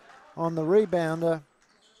foul on the rebounder,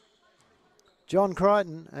 John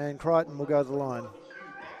Crichton, and Crichton will go to the line.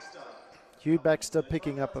 Hugh Baxter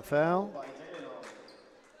picking up a foul.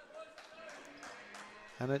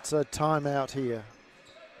 And it's a timeout here.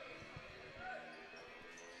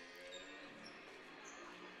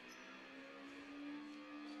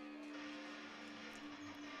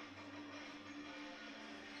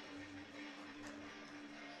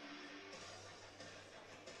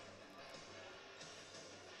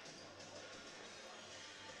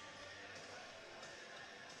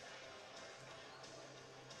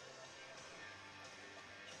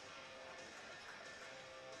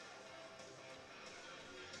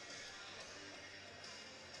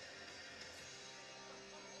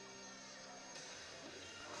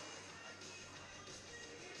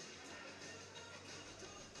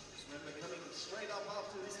 Straight up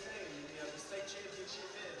after this game, the state championship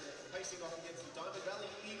men facing off against the Diamond Valley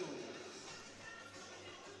Eagles.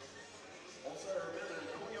 Also remember to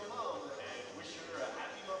call your mom and wish her a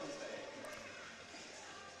happy Mother's Day.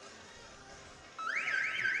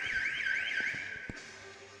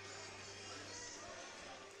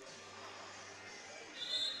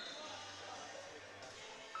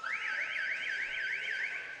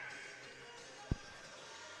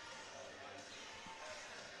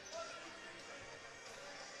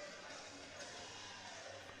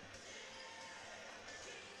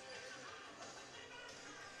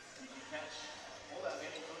 Catch all that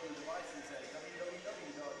video on your devices at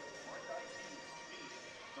www.mytv.net/WPA.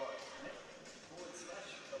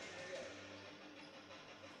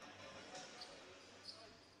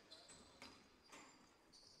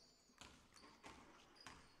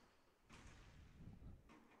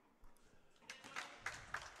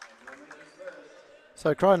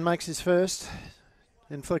 So Crichton makes his first,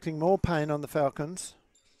 inflicting more pain on the Falcons.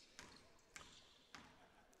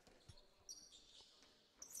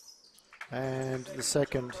 And the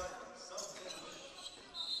second.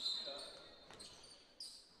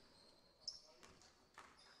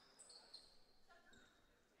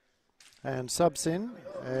 And subs in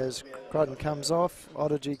as Crichton comes off.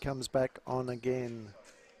 Odygy comes back on again.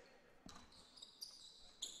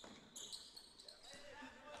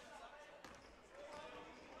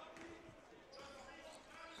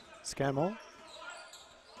 Scammell.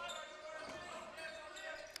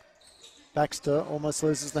 Baxter almost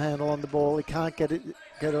loses the handle on the ball. He can't get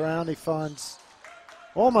around. He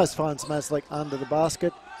almost finds Maslick under the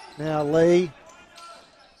basket. Now Lee.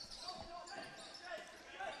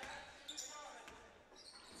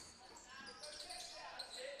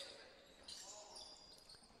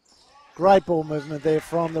 Great ball movement there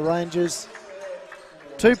from the Rangers.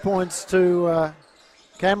 2 points to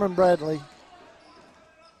Cameron Bradley.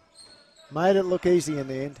 Made it look easy in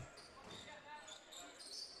the end.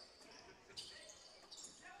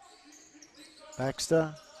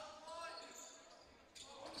 Baxter.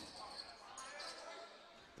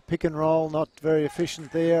 Pick and roll, not very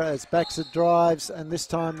efficient there as Baxter drives, and this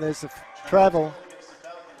time there's a travel.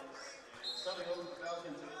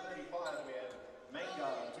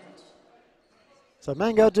 So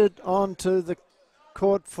Mango did onto the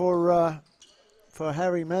court for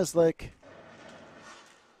Harry Maslick.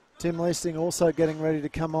 Tim Leasting also getting ready to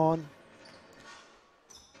come on.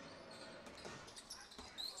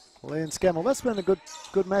 Lee and Scammell. That's been a good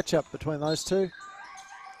matchup between those two.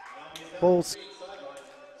 Balls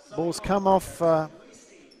come off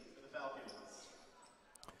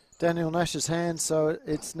Daniel Nash's hands, so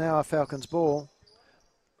it's now a Falcons ball.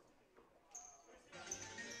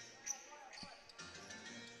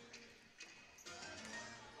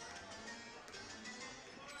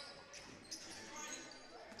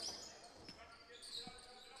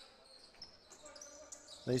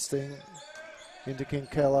 Leasting into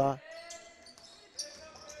Kinkella.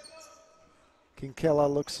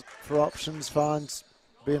 Kinkella looks for options, finds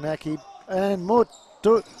Bianaki, and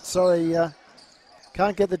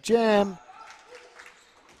can't get the jam.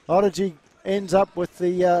 Odygy ends up with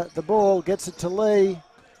the ball, gets it to Lee,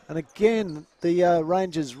 and again the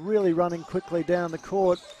Rangers really running quickly down the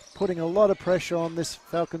court, putting a lot of pressure on this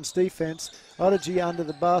Falcons defense. Odygy under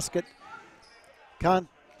the basket, can't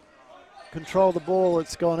control the ball.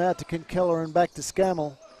 It's gone out to Kinkella and back to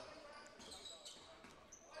Scammell.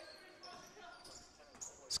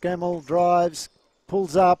 Scammell drives,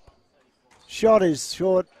 pulls up, shot is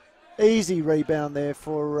short. Easy rebound there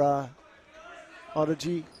for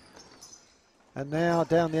Odygy. And now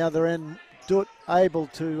down the other end, Dutt able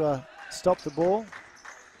to stop the ball.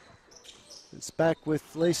 It's back with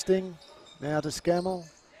Leasting, now to Scammell.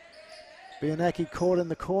 Bianaki caught in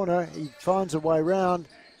the corner. He finds a way round,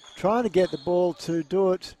 trying to get the ball to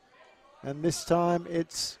Dutt, and this time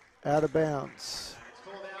it's out of bounds.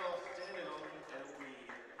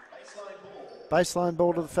 Baseline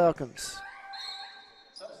ball to the Falcons.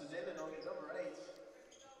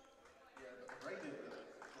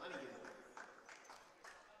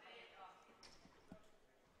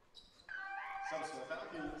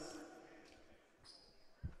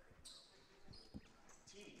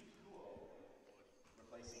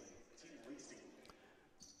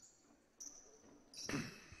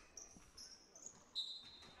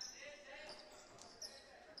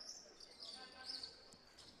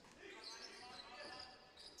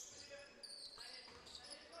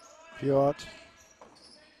 Puart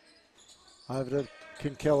over to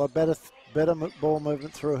Kinkella. Better ball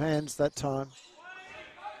movement through hands that time.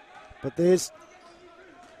 But there's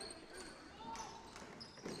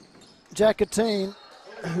Jackatine,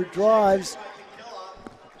 who drives.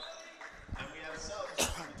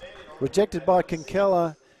 Rejected by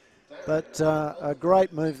Kinkella, but a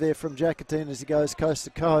great move there from Jackatine as he goes coast to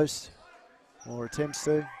coast, or attempts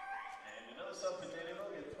to.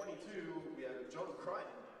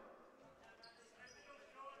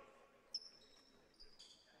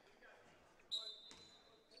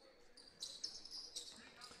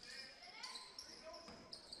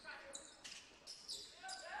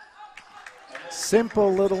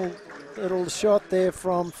 Simple little shot there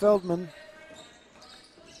from Feldman.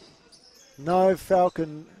 No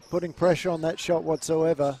Falcon putting pressure on that shot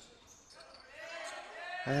whatsoever.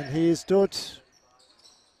 And here's Dutt.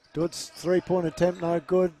 Dutt's three-point attempt no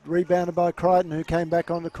good. Rebounded by Crichton, who came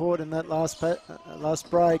back on the court in that last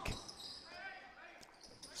break.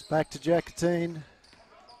 It's back to Jackatine.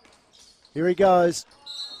 Here he goes.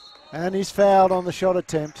 And he's fouled on the shot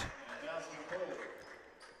attempt.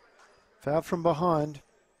 Foul from behind.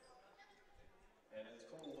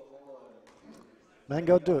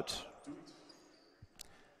 Mango Dutt.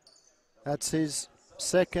 That's his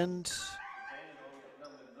second.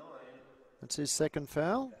 That's his second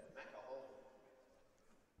foul.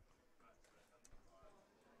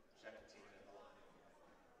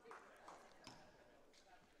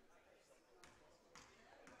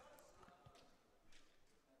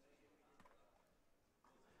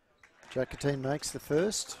 Jacquetine makes the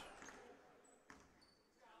first.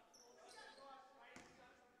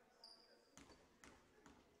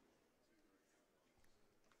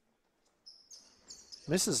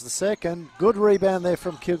 Misses the second. Good rebound there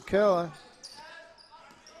from Kilkella.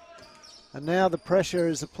 And now the pressure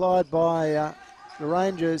is applied by the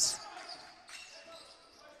Rangers.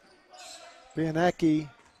 Bianaki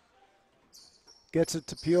gets it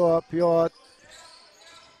to Pure.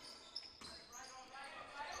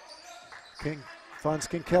 King finds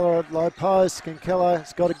Kinkella at low post.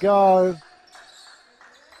 Kinkella's got to go.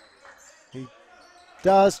 He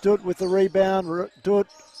does. Do it with the rebound. Do it.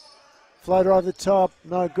 Floater over the top.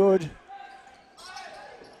 No good.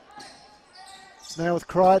 It's now with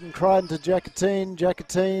Crichton. Crichton to Jacquetine.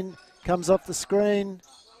 Jacquetine comes off the screen.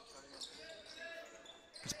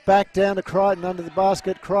 It's back down to Crichton under the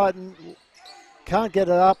basket. Crichton can't get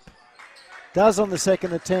it up. Does on the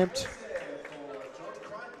second attempt.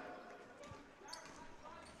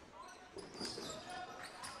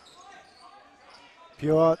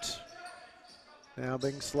 Puart now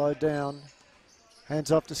being slowed down.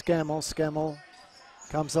 Hands off to Scammell. Scammell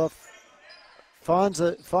comes off. Finds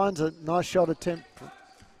a nice shot attempt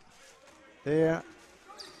there.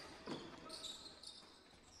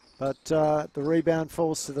 But the rebound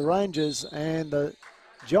falls to the Rangers, and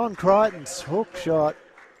John Crichton's hook shot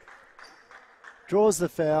draws the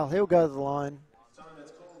foul. He'll go to the line.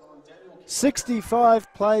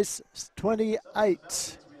 65 plays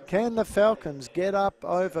 28. Can the Falcons get up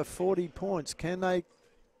over 40 points? Can they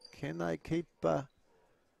keep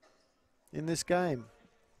in this game?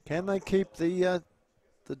 Can they keep the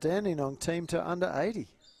Dandenong team to under 80?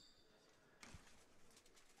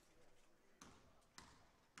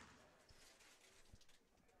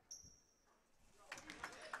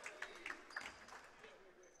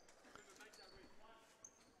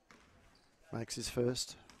 Makes his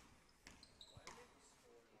first.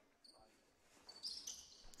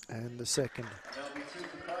 And the second.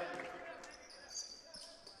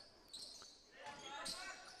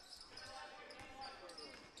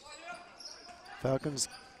 Falcons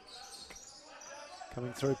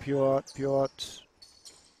coming through Puart. Puart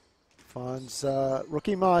finds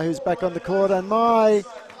rookie Mai, who's back on the court, and Mai,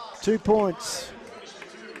 2 points.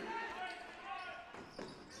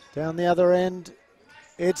 Down the other end,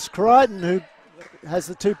 it's Crichton who has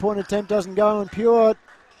the 2-point attempt, doesn't go, and Puart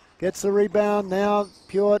gets the rebound. Now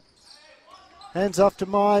Puart hands off to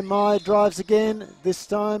Mai. Mai drives again. This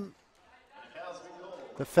time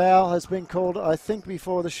the foul has been called, I think,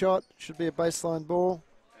 before the shot. Should be a baseline ball.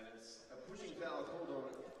 And it's a pushing foul called on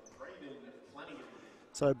Braden Flanagan.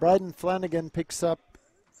 So Braden Flanagan picks up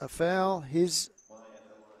a foul. His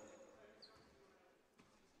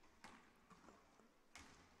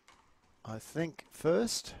I think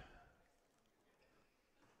first.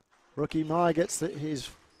 Rookie Mai gets his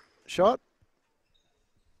shot.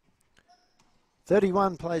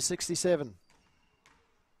 31 plays 67.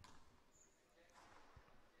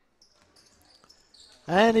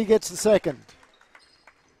 And he gets the second.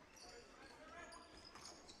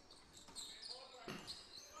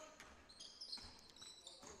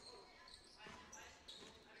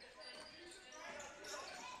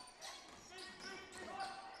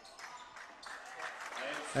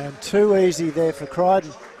 And too easy there for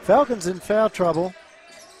Crichton. Falcons in foul trouble.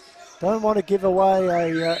 Don't want to give away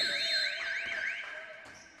a...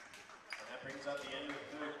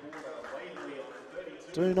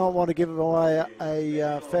 do not want to give away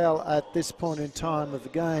a foul at this point in time of the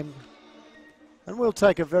game. And we'll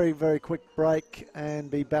take a very, very quick break and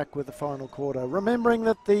be back with the final quarter. Remembering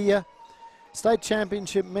that the State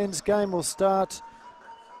Championship men's game will start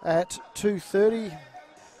at 2:30.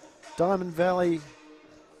 Diamond Valley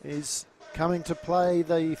is coming to play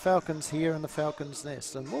the Falcons here in the Falcons'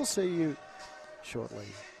 Nest, and we'll see you shortly.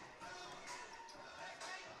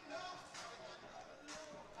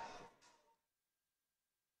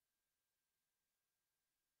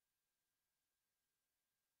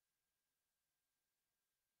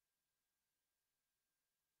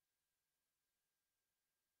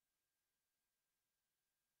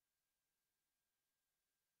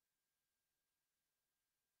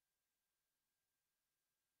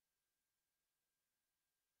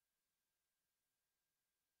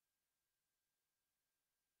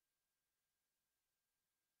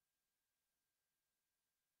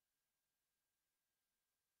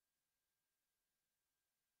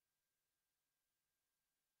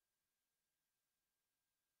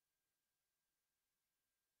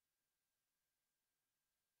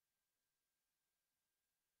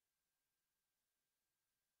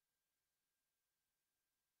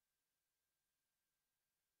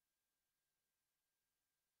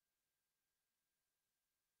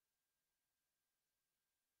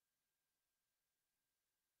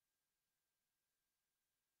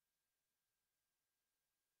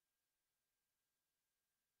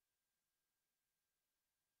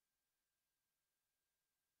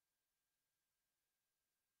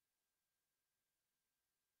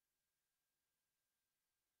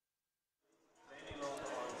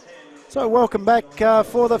 So welcome back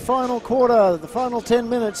for the final quarter, the final 10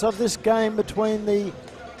 minutes of this game between the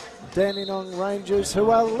Dandenong Rangers,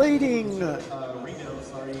 who are leading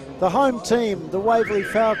the home team, the Waverley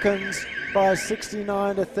Falcons, by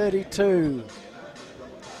 69 to 32.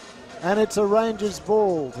 And it's a Rangers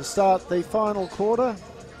ball to start the final quarter.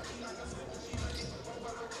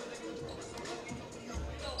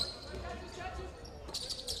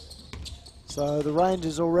 So the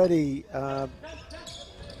Rangers already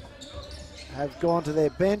have gone to their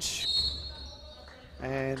bench,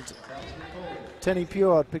 and Tenny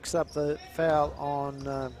Pure picks up the foul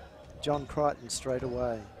on John Crichton straight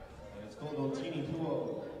away. It's called on Tenny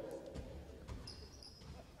Pure.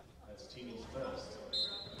 That's Tenny's first.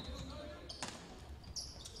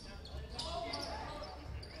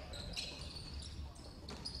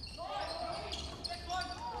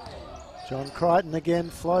 John Crichton again,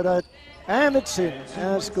 floater, and it's in,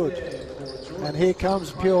 and it's good. And here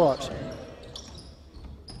comes Pure.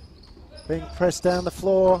 Being pressed down the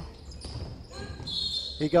floor.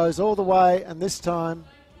 He goes all the way, and this time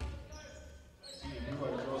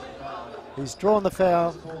he's drawn the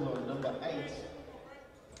foul.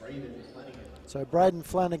 So Braden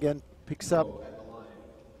Flanagan picks up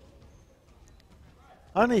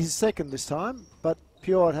only his second this time, but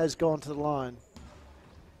Pure has gone to the line.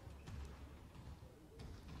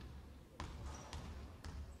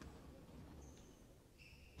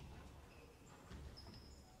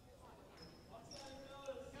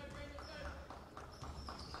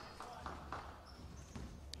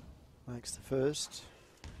 Makes the first.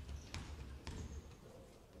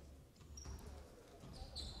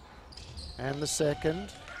 And the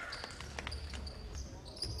second.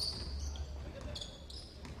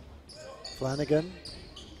 Flanagan.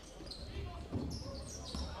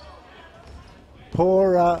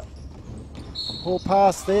 Poor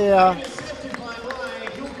pass there.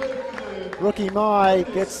 Rookie Mai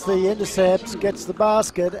gets the intercept, gets the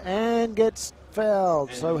basket, and gets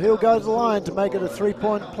fouled. So he'll go to the line to make it a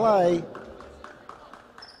three-point play.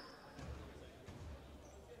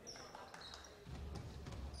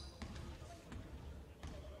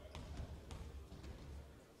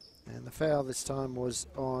 And the foul this time was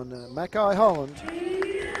on Mackay Holland.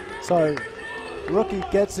 So rookie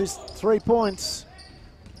gets his 3 points.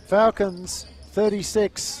 Falcons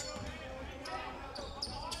 36.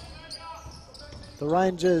 The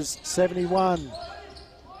Rangers 71.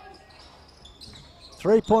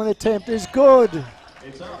 Three-point attempt is good.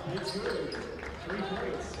 It's up, it's good. 3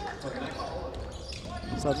 points for Mackay Holland.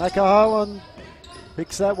 So Mackay Holland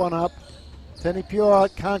picks that one up. Tenny Pure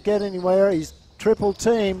can't get anywhere. He's triple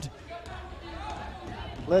teamed.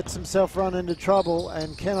 Lets himself run into trouble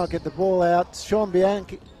and cannot get the ball out. Sean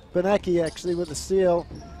Benaki actually with the steal.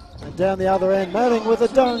 And down the other end, Manning with a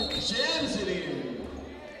dunk. Jams it in.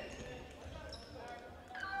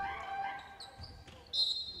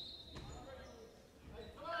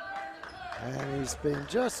 And he's been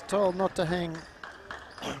just told not to hang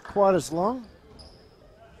quite as long.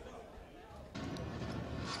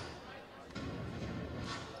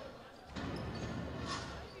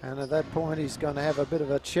 And at that point, he's going to have a bit of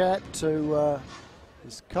a chat to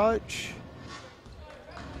his coach.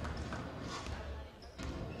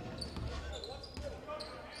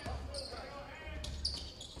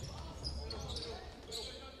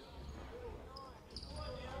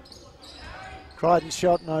 Crichton's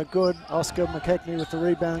shot no good. Oscar McKechnie with the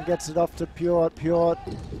rebound gets it off to Pure. Pure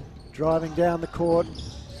driving down the court.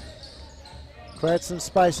 Creates some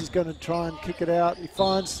space. He's going to try and kick it out. He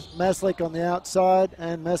finds Maslick on the outside,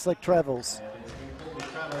 and Maslick travels.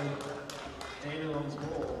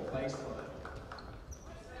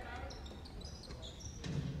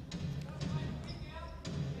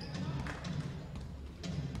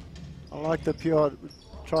 I like the Pure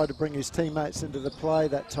tried to bring his teammates into the play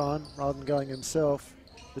that time rather than going himself.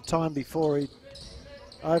 The time before he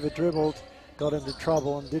over-dribbled, got into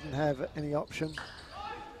trouble and didn't have any option.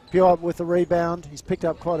 Pure with the rebound. He's picked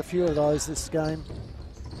up quite a few of those this game.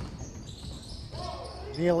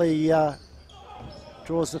 Nearly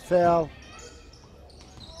draws the foul.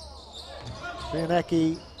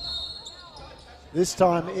 Bianacki this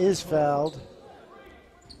time is fouled.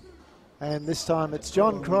 And this time it's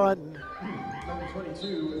John Crichton. Number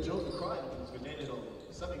 22, John Crichton with Dandenong.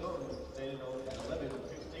 Subbing on Dandenong at 11,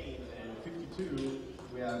 15, and 52.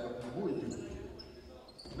 We have Wood,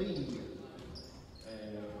 Lee,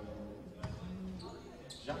 and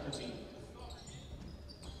Jacqueline.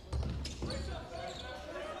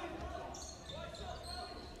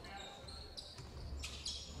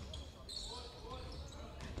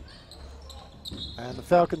 And the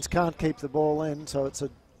Falcons can't keep the ball in, so it's a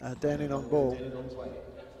Dandenong ball.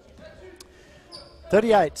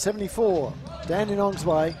 38-74, Dandenong's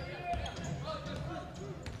way.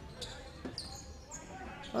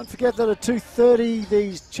 Don't forget that at 2:30,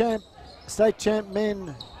 these state champ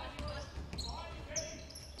men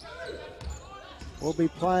will be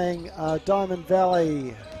playing Diamond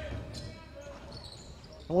Valley.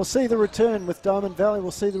 And we'll see the return with Diamond Valley.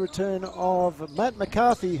 We'll see the return of Matt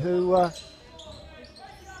McCarthy, who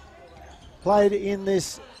played in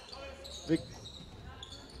this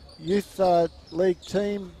youth league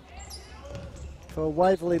team for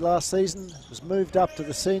Waverley last season. Was moved up to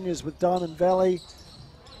the seniors with Diamond Valley,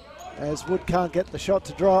 as Wood can't get the shot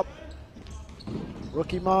to drop.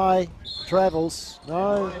 Rookie Mai travels.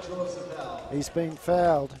 No, he's been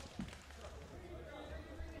fouled.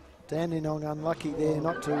 Dandenong unlucky there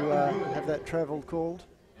not to have that travel called.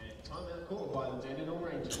 Timeout called by the Dandenong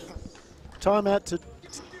Rangers. Timeout to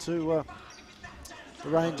the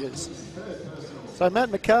Rangers. So Matt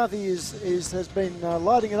McCarthy has been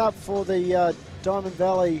lighting it up for the Diamond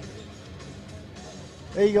Valley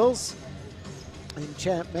Eagles in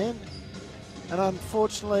champ men, and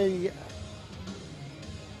unfortunately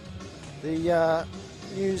the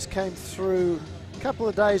news came through a couple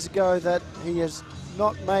of days ago that he has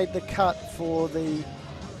not made the cut for the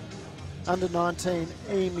under-19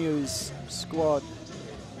 Emus squad.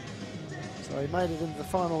 So he made it into the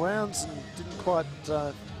final rounds and didn't quite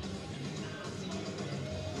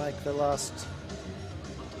make the last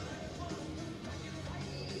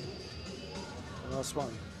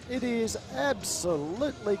one. It is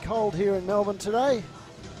absolutely cold here in Melbourne today.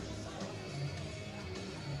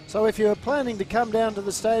 So if you're planning to come down to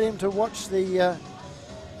the stadium to watch the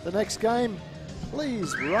next game,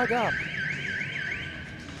 please rug up.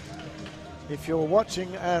 If you're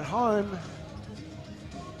watching at home,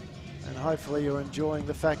 and hopefully you're enjoying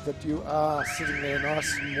the fact that you are sitting there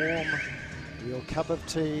nice and warm, with your cup of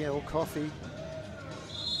tea or coffee,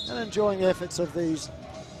 and enjoying the efforts of these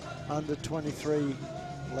under 23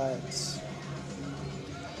 lads.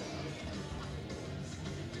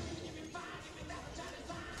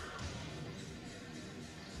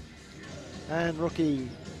 And rookie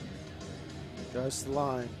goes to the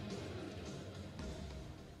line.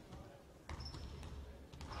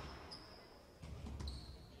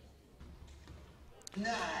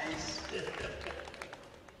 Nice.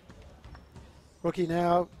 Rookie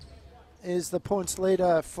now is the points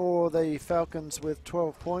leader for the Falcons with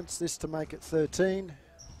 12 points, this to make it 13.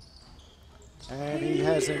 And he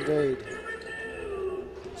has indeed.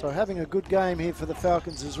 So having a good game here for the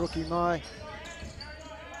Falcons is Rookie Mai.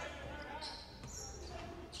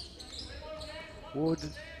 Wood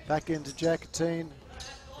back into Jackatine,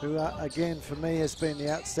 who again for me has been the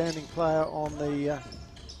outstanding player on the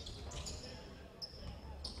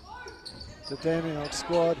Dandenong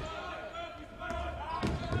squad.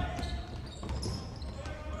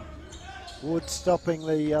 Wood stopping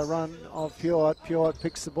the run of Puart. Puart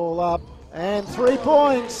picks the ball up and 3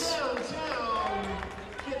 points.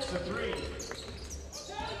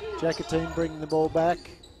 Jackatine bringing the ball back.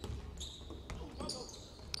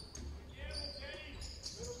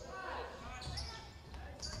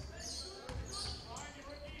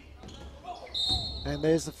 And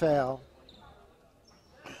there's the foul.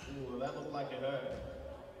 Ooh, that looked like it hurt.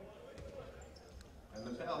 And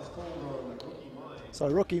the foul's called on Rookie Mai. So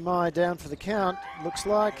Rookie Mai down for the count, looks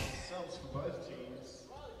like. Subs for both teams.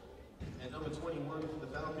 At number 21 for the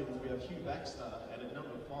Falcons, we have Hugh Baxter. And at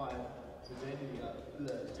number 5 for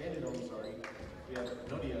Dandenong, we have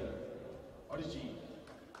Nadia Odyssey.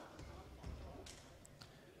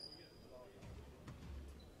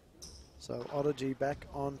 So Odyssey back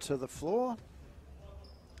onto the floor.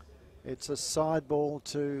 It's a side ball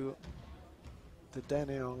to the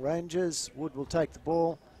Dandenong Rangers. Wood will take the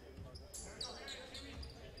ball.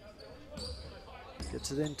 Gets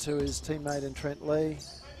it into his teammate in Trent Lee.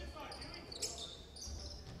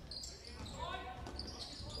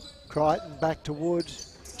 Crichton back to Wood.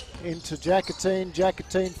 Into Jackatine.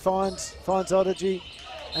 Jackatine finds Odyssey.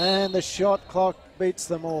 And the shot clock beats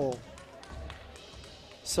them all.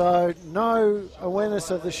 So no awareness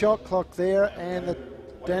of the shot clock there, and the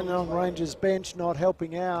Dandenong Rangers bench not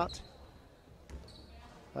helping out.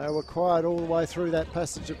 They were quiet all the way through that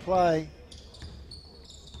passage of play.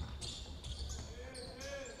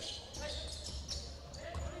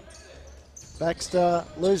 Baxter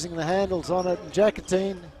losing the handles on it, and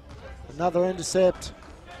Jackatine, another intercept,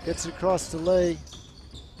 gets it across to Lee.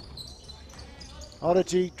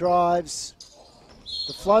 Odyssey drives.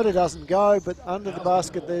 The floater doesn't go, but under the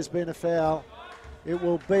basket there's been a foul. It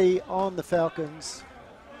will be on the Falcons.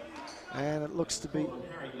 And it looks to be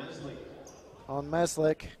on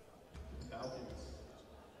Maslek. Falcons.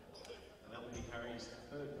 And that will be Harry's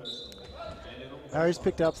Harry's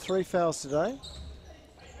picked up 3 fouls today.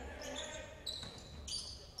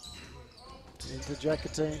 Into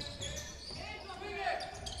Jacatine.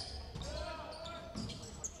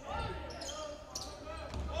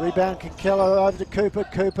 Rebound Kinkella over to Cooper.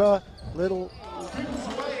 Cooper, little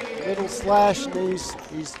slash, and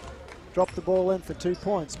he's dropped the ball in for 2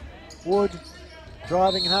 points. Wood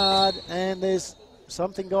driving hard, and there's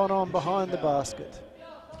something going on behind the basket.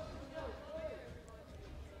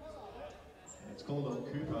 It's called on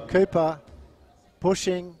Cooper. Cooper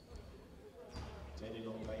pushing.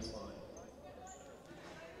 Dandenong baseline.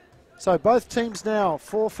 So both teams now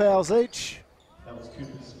 4 fouls each. That was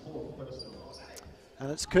Cooper's 4th personal. And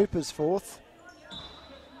it's Cooper's 4th.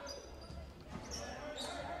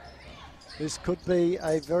 This could be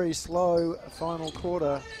a very slow final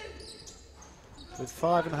quarter with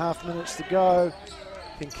 5.5 minutes to go.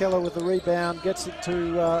 Kinkella with the rebound, gets it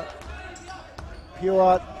to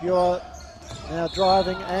Pure. Pure now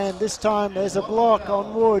driving, and this time there's a block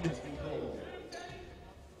on Wood.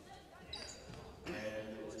 And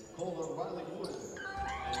it's called on Riley Wood.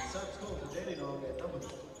 And subs called for Dandenong at number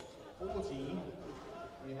 14.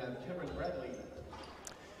 We have Cameron Bradley.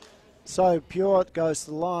 So Pure goes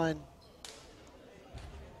to the line.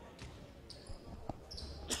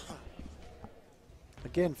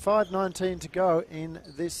 Again, 5:19 to go in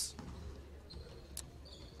this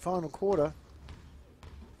final quarter.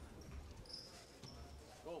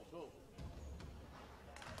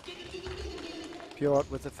 Pure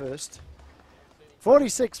with the first.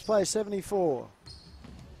 46 play 74.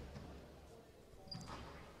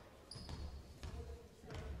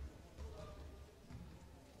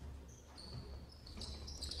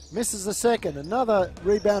 Misses the second. Another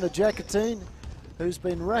rebound of Jacatine, who's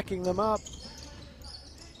been racking them up.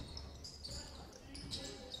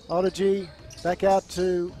 Odygy back out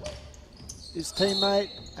to his teammate,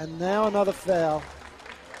 and now another foul.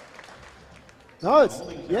 No, it's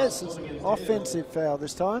an offensive foul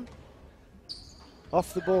this time.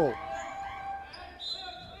 Off the ball.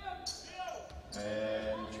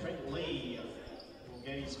 And Trent Lee will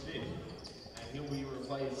get his 5th, and he'll be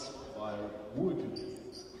replaced by Wood.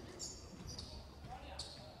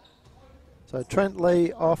 So Trent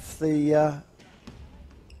Lee off the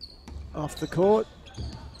court.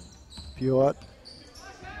 Pure.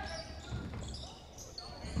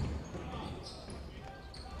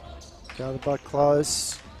 Guarded by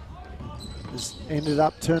Close. Has ended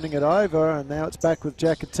up turning it over, and now it's back with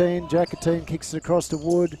Jacatine. Jacatine kicks it across to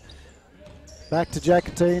Wood. Back to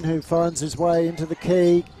Jacatine, who finds his way into the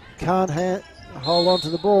key. Can't hold on to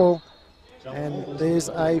the ball. And there's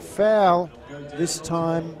a foul this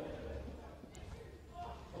time.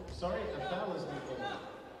 Sorry, a foul has been called.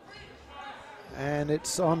 And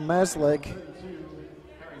it's on Maslick.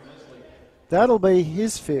 That'll be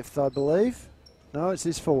his 5th, I believe. No, it's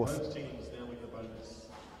his 4th. Both teams now with the bonus.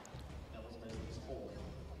 That was Maslick's 4th.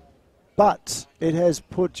 But it has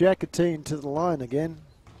put Jacatine to the line again.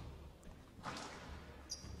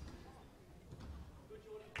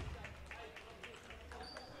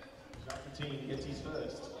 Jacatine gets his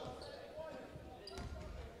 1st.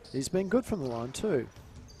 He's been good from the line too.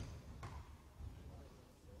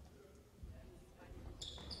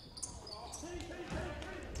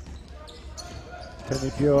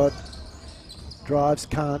 Tony Pure drives,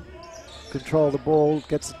 can't control the ball,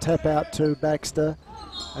 gets a tap out to Baxter,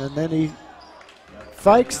 and then he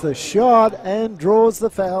fakes the shot and draws the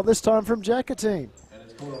foul, this time from Jacatine.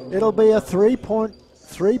 It'll be a three-point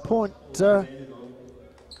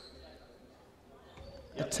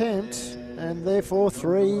attempt, and therefore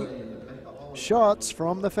 3 shots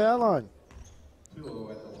from the foul line.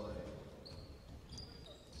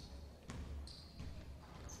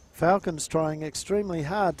 Falcons trying extremely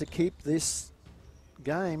hard to keep this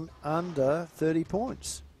game under 30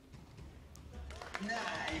 points.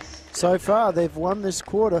 Nice. So far, they've won this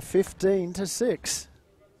quarter 15-6.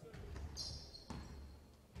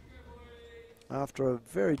 After a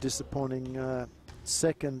very disappointing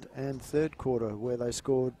second and third quarter, where they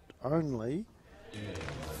scored only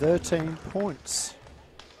 13 points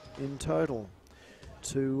in total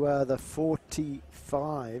to the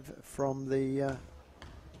 45 from the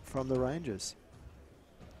Rangers.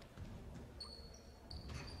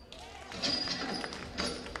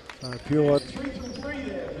 Pure. 3 from 3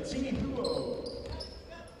 there for Tini Puo.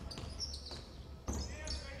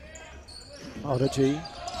 Odygy.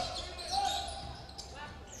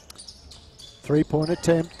 3-point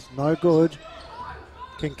attempt, no good.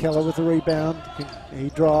 Kinkella with the rebound. He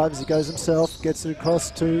drives, he goes himself, gets it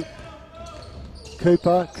across to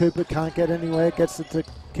Cooper. Cooper can't get anywhere, gets it to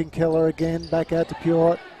Kinkella again, back out to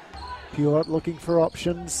Pure. Pure looking for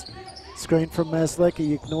options. Screen from Maslek,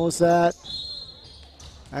 he ignores that.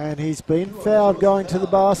 And he's been fouled going to the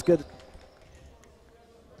basket.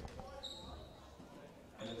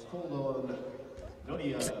 And it's called on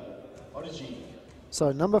Nodia Odyssey.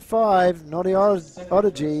 So number 5, Noddy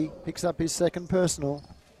Odyssey, picks up his second personal.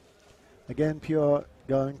 Again, Pure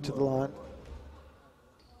going to the line.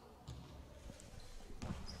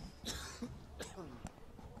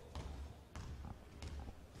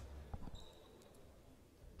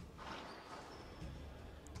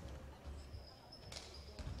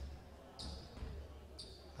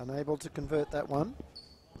 Unable to convert that one.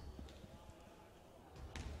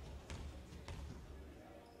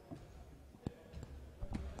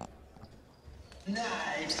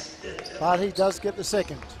 Nice. But he does get the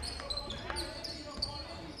second.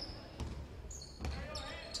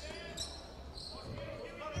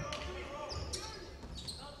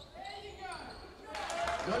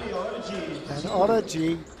 And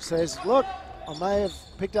Odyssey says, look, I may have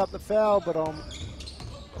picked up the foul, but I'll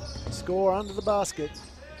score under the basket.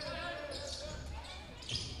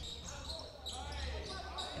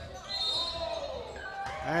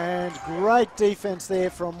 And great defense there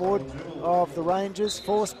from Wood of the Rangers.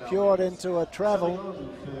 Forced Pure into a travel. For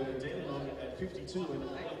Dandenong at 52 and 8,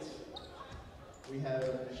 we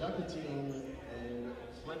have Jacqueline and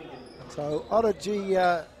Flanagan. So Odyssey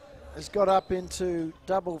has got up into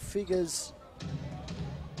double figures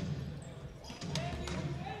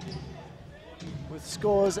with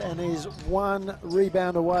scores and is 1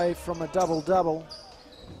 rebound away from a double-double.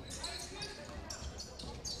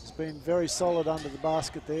 Been very solid under the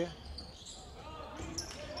basket there.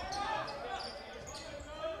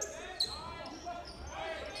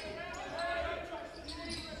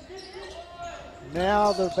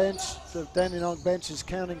 Now the bench, the Dandenong bench is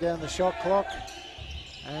counting down the shot clock,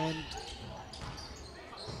 and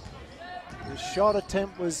the shot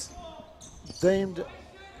attempt was deemed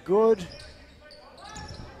good.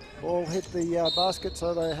 Ball hit the basket,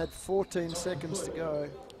 so they had 14 seconds to go.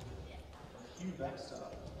 Hugh Baxter.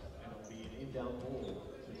 Down ball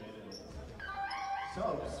to Dandenong.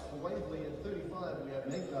 Subs for Waverley at 35, we have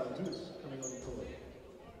Mengar Deuce coming on the court.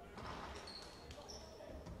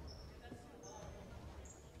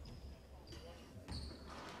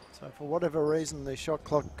 So for whatever reason, the shot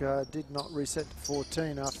clock did not reset to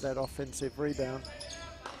 14 after that offensive rebound.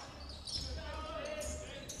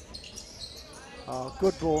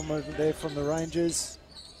 Good ball movement there from the Rangers.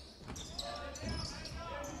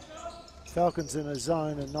 Falcons in a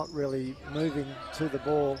zone and not really moving to the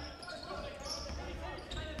ball.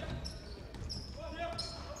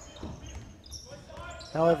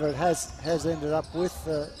 However, it has ended up with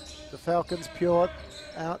the Falcons. Pure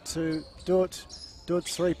out to Dutt.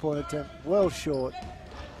 Dutt's three-point attempt well short.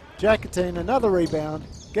 Jacqueline, another rebound,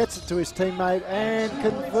 gets it to his teammate and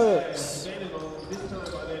converts.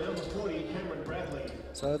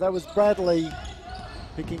 So that was Bradley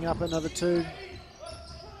picking up another 2.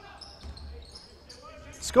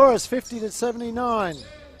 Score is 50-79.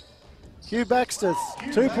 Hugh Baxter's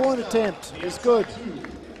 2-point attempt is good.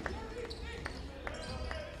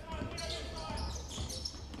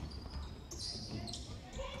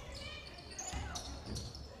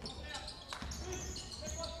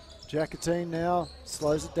 Jacqueline now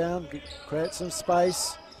slows it down, creates some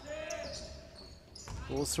space.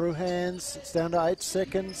 Ball through hands, it's down to 8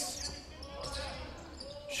 seconds.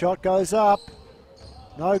 Shot goes up,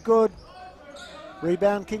 no good.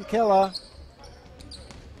 Rebound Kinkella.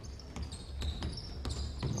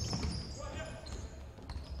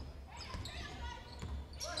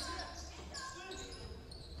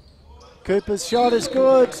 Cooper's shot is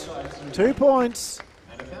good. 2 points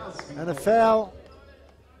and a foul.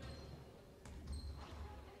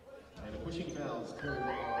 And a pushing foul called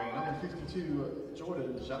on number 52,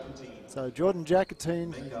 Jordan Jacqueline. So Jordan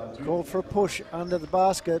Jacqueline called for a push under the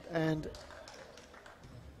basket, and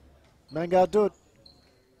Mengar Dutt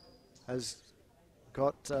has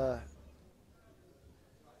got a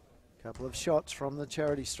couple of shots from the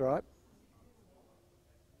charity stripe.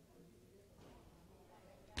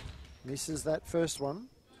 Misses that first one.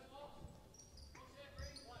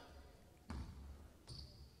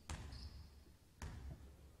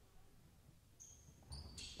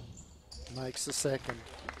 Makes the second.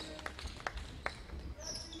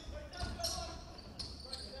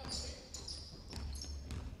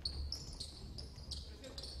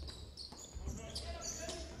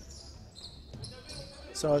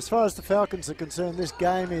 So as far as the Falcons are concerned, this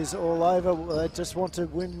game is all over. They just want to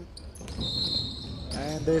win.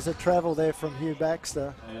 And there's a travel there from Hugh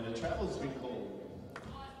Baxter. And a travel's been called.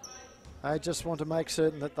 They just want to make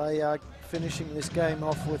certain that they are finishing this game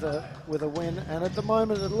off with a win. And at the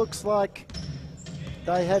moment, it looks like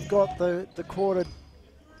they have got the quarter.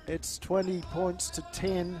 It's 20 points to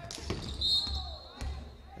 10.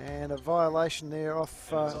 And a violation there off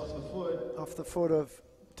the foot of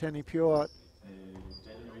Tenny Pure.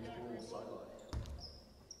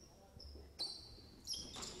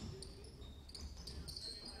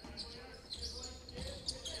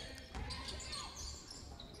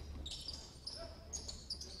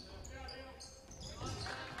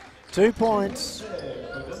 2 points.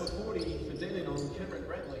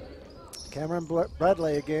 Cameron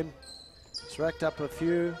Bradley again. He's racked up a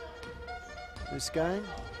few this game.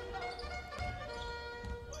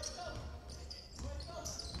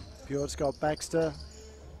 Pure's got Baxter.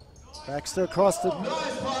 Baxter across the...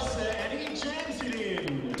 Nice pass there, and he jams it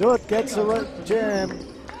in. Dutt gets a jam.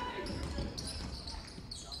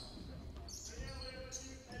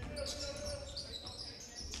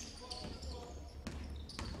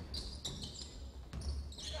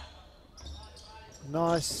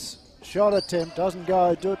 Nice shot attempt, doesn't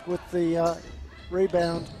go. Dutt with the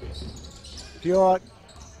rebound. Pure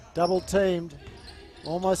double teamed,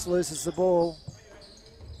 almost loses the ball.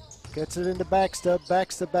 Gets it into Baxter.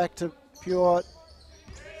 Baxter back to Pure.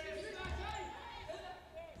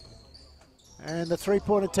 And the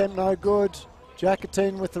three-point attempt no good.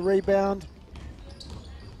 Jacatine with the rebound.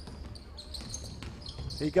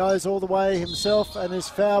 He goes all the way himself and is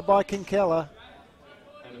fouled by Kinkella.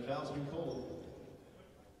 And a foul's been called.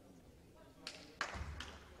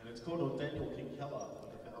 And it's called on Daniel Kinkella for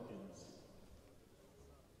the Falcons.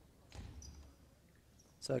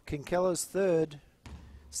 So Kinkella's third.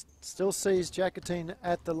 Still sees Jacatine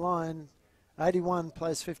at the line. 81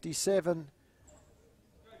 plays 57.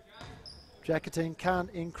 Jacatine can't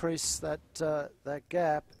increase that that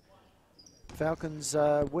gap. Falcons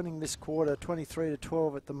winning this quarter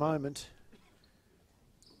 23-12 at the moment.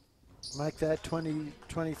 Make that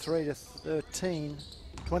 23 to 13.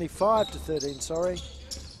 25 to 13, sorry.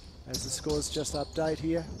 As the scores just update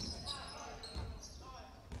here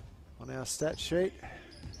on our stat sheet.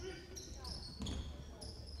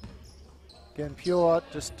 Again, Pure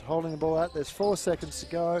just holding the ball out. There's 4 seconds to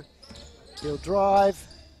go. He'll drive.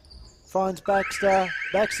 Finds Baxter.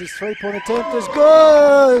 Baxter's three-point attempt is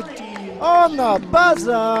good! On the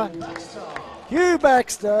buzzer! Hugh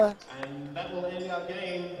Baxter. And that will end our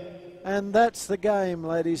game. And that's the game,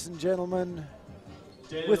 ladies and gentlemen.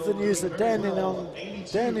 With the news that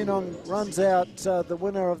Dandenong runs out the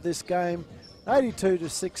winner of this game, 82 to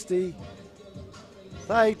 60.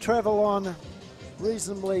 They travel on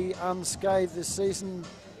reasonably unscathed this season.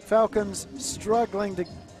 Falcons struggling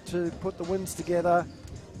to put the wins together,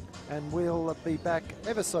 and we'll be back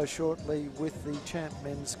ever so shortly with the champ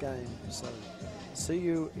men's game. So see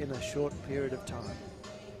you in a short period of time.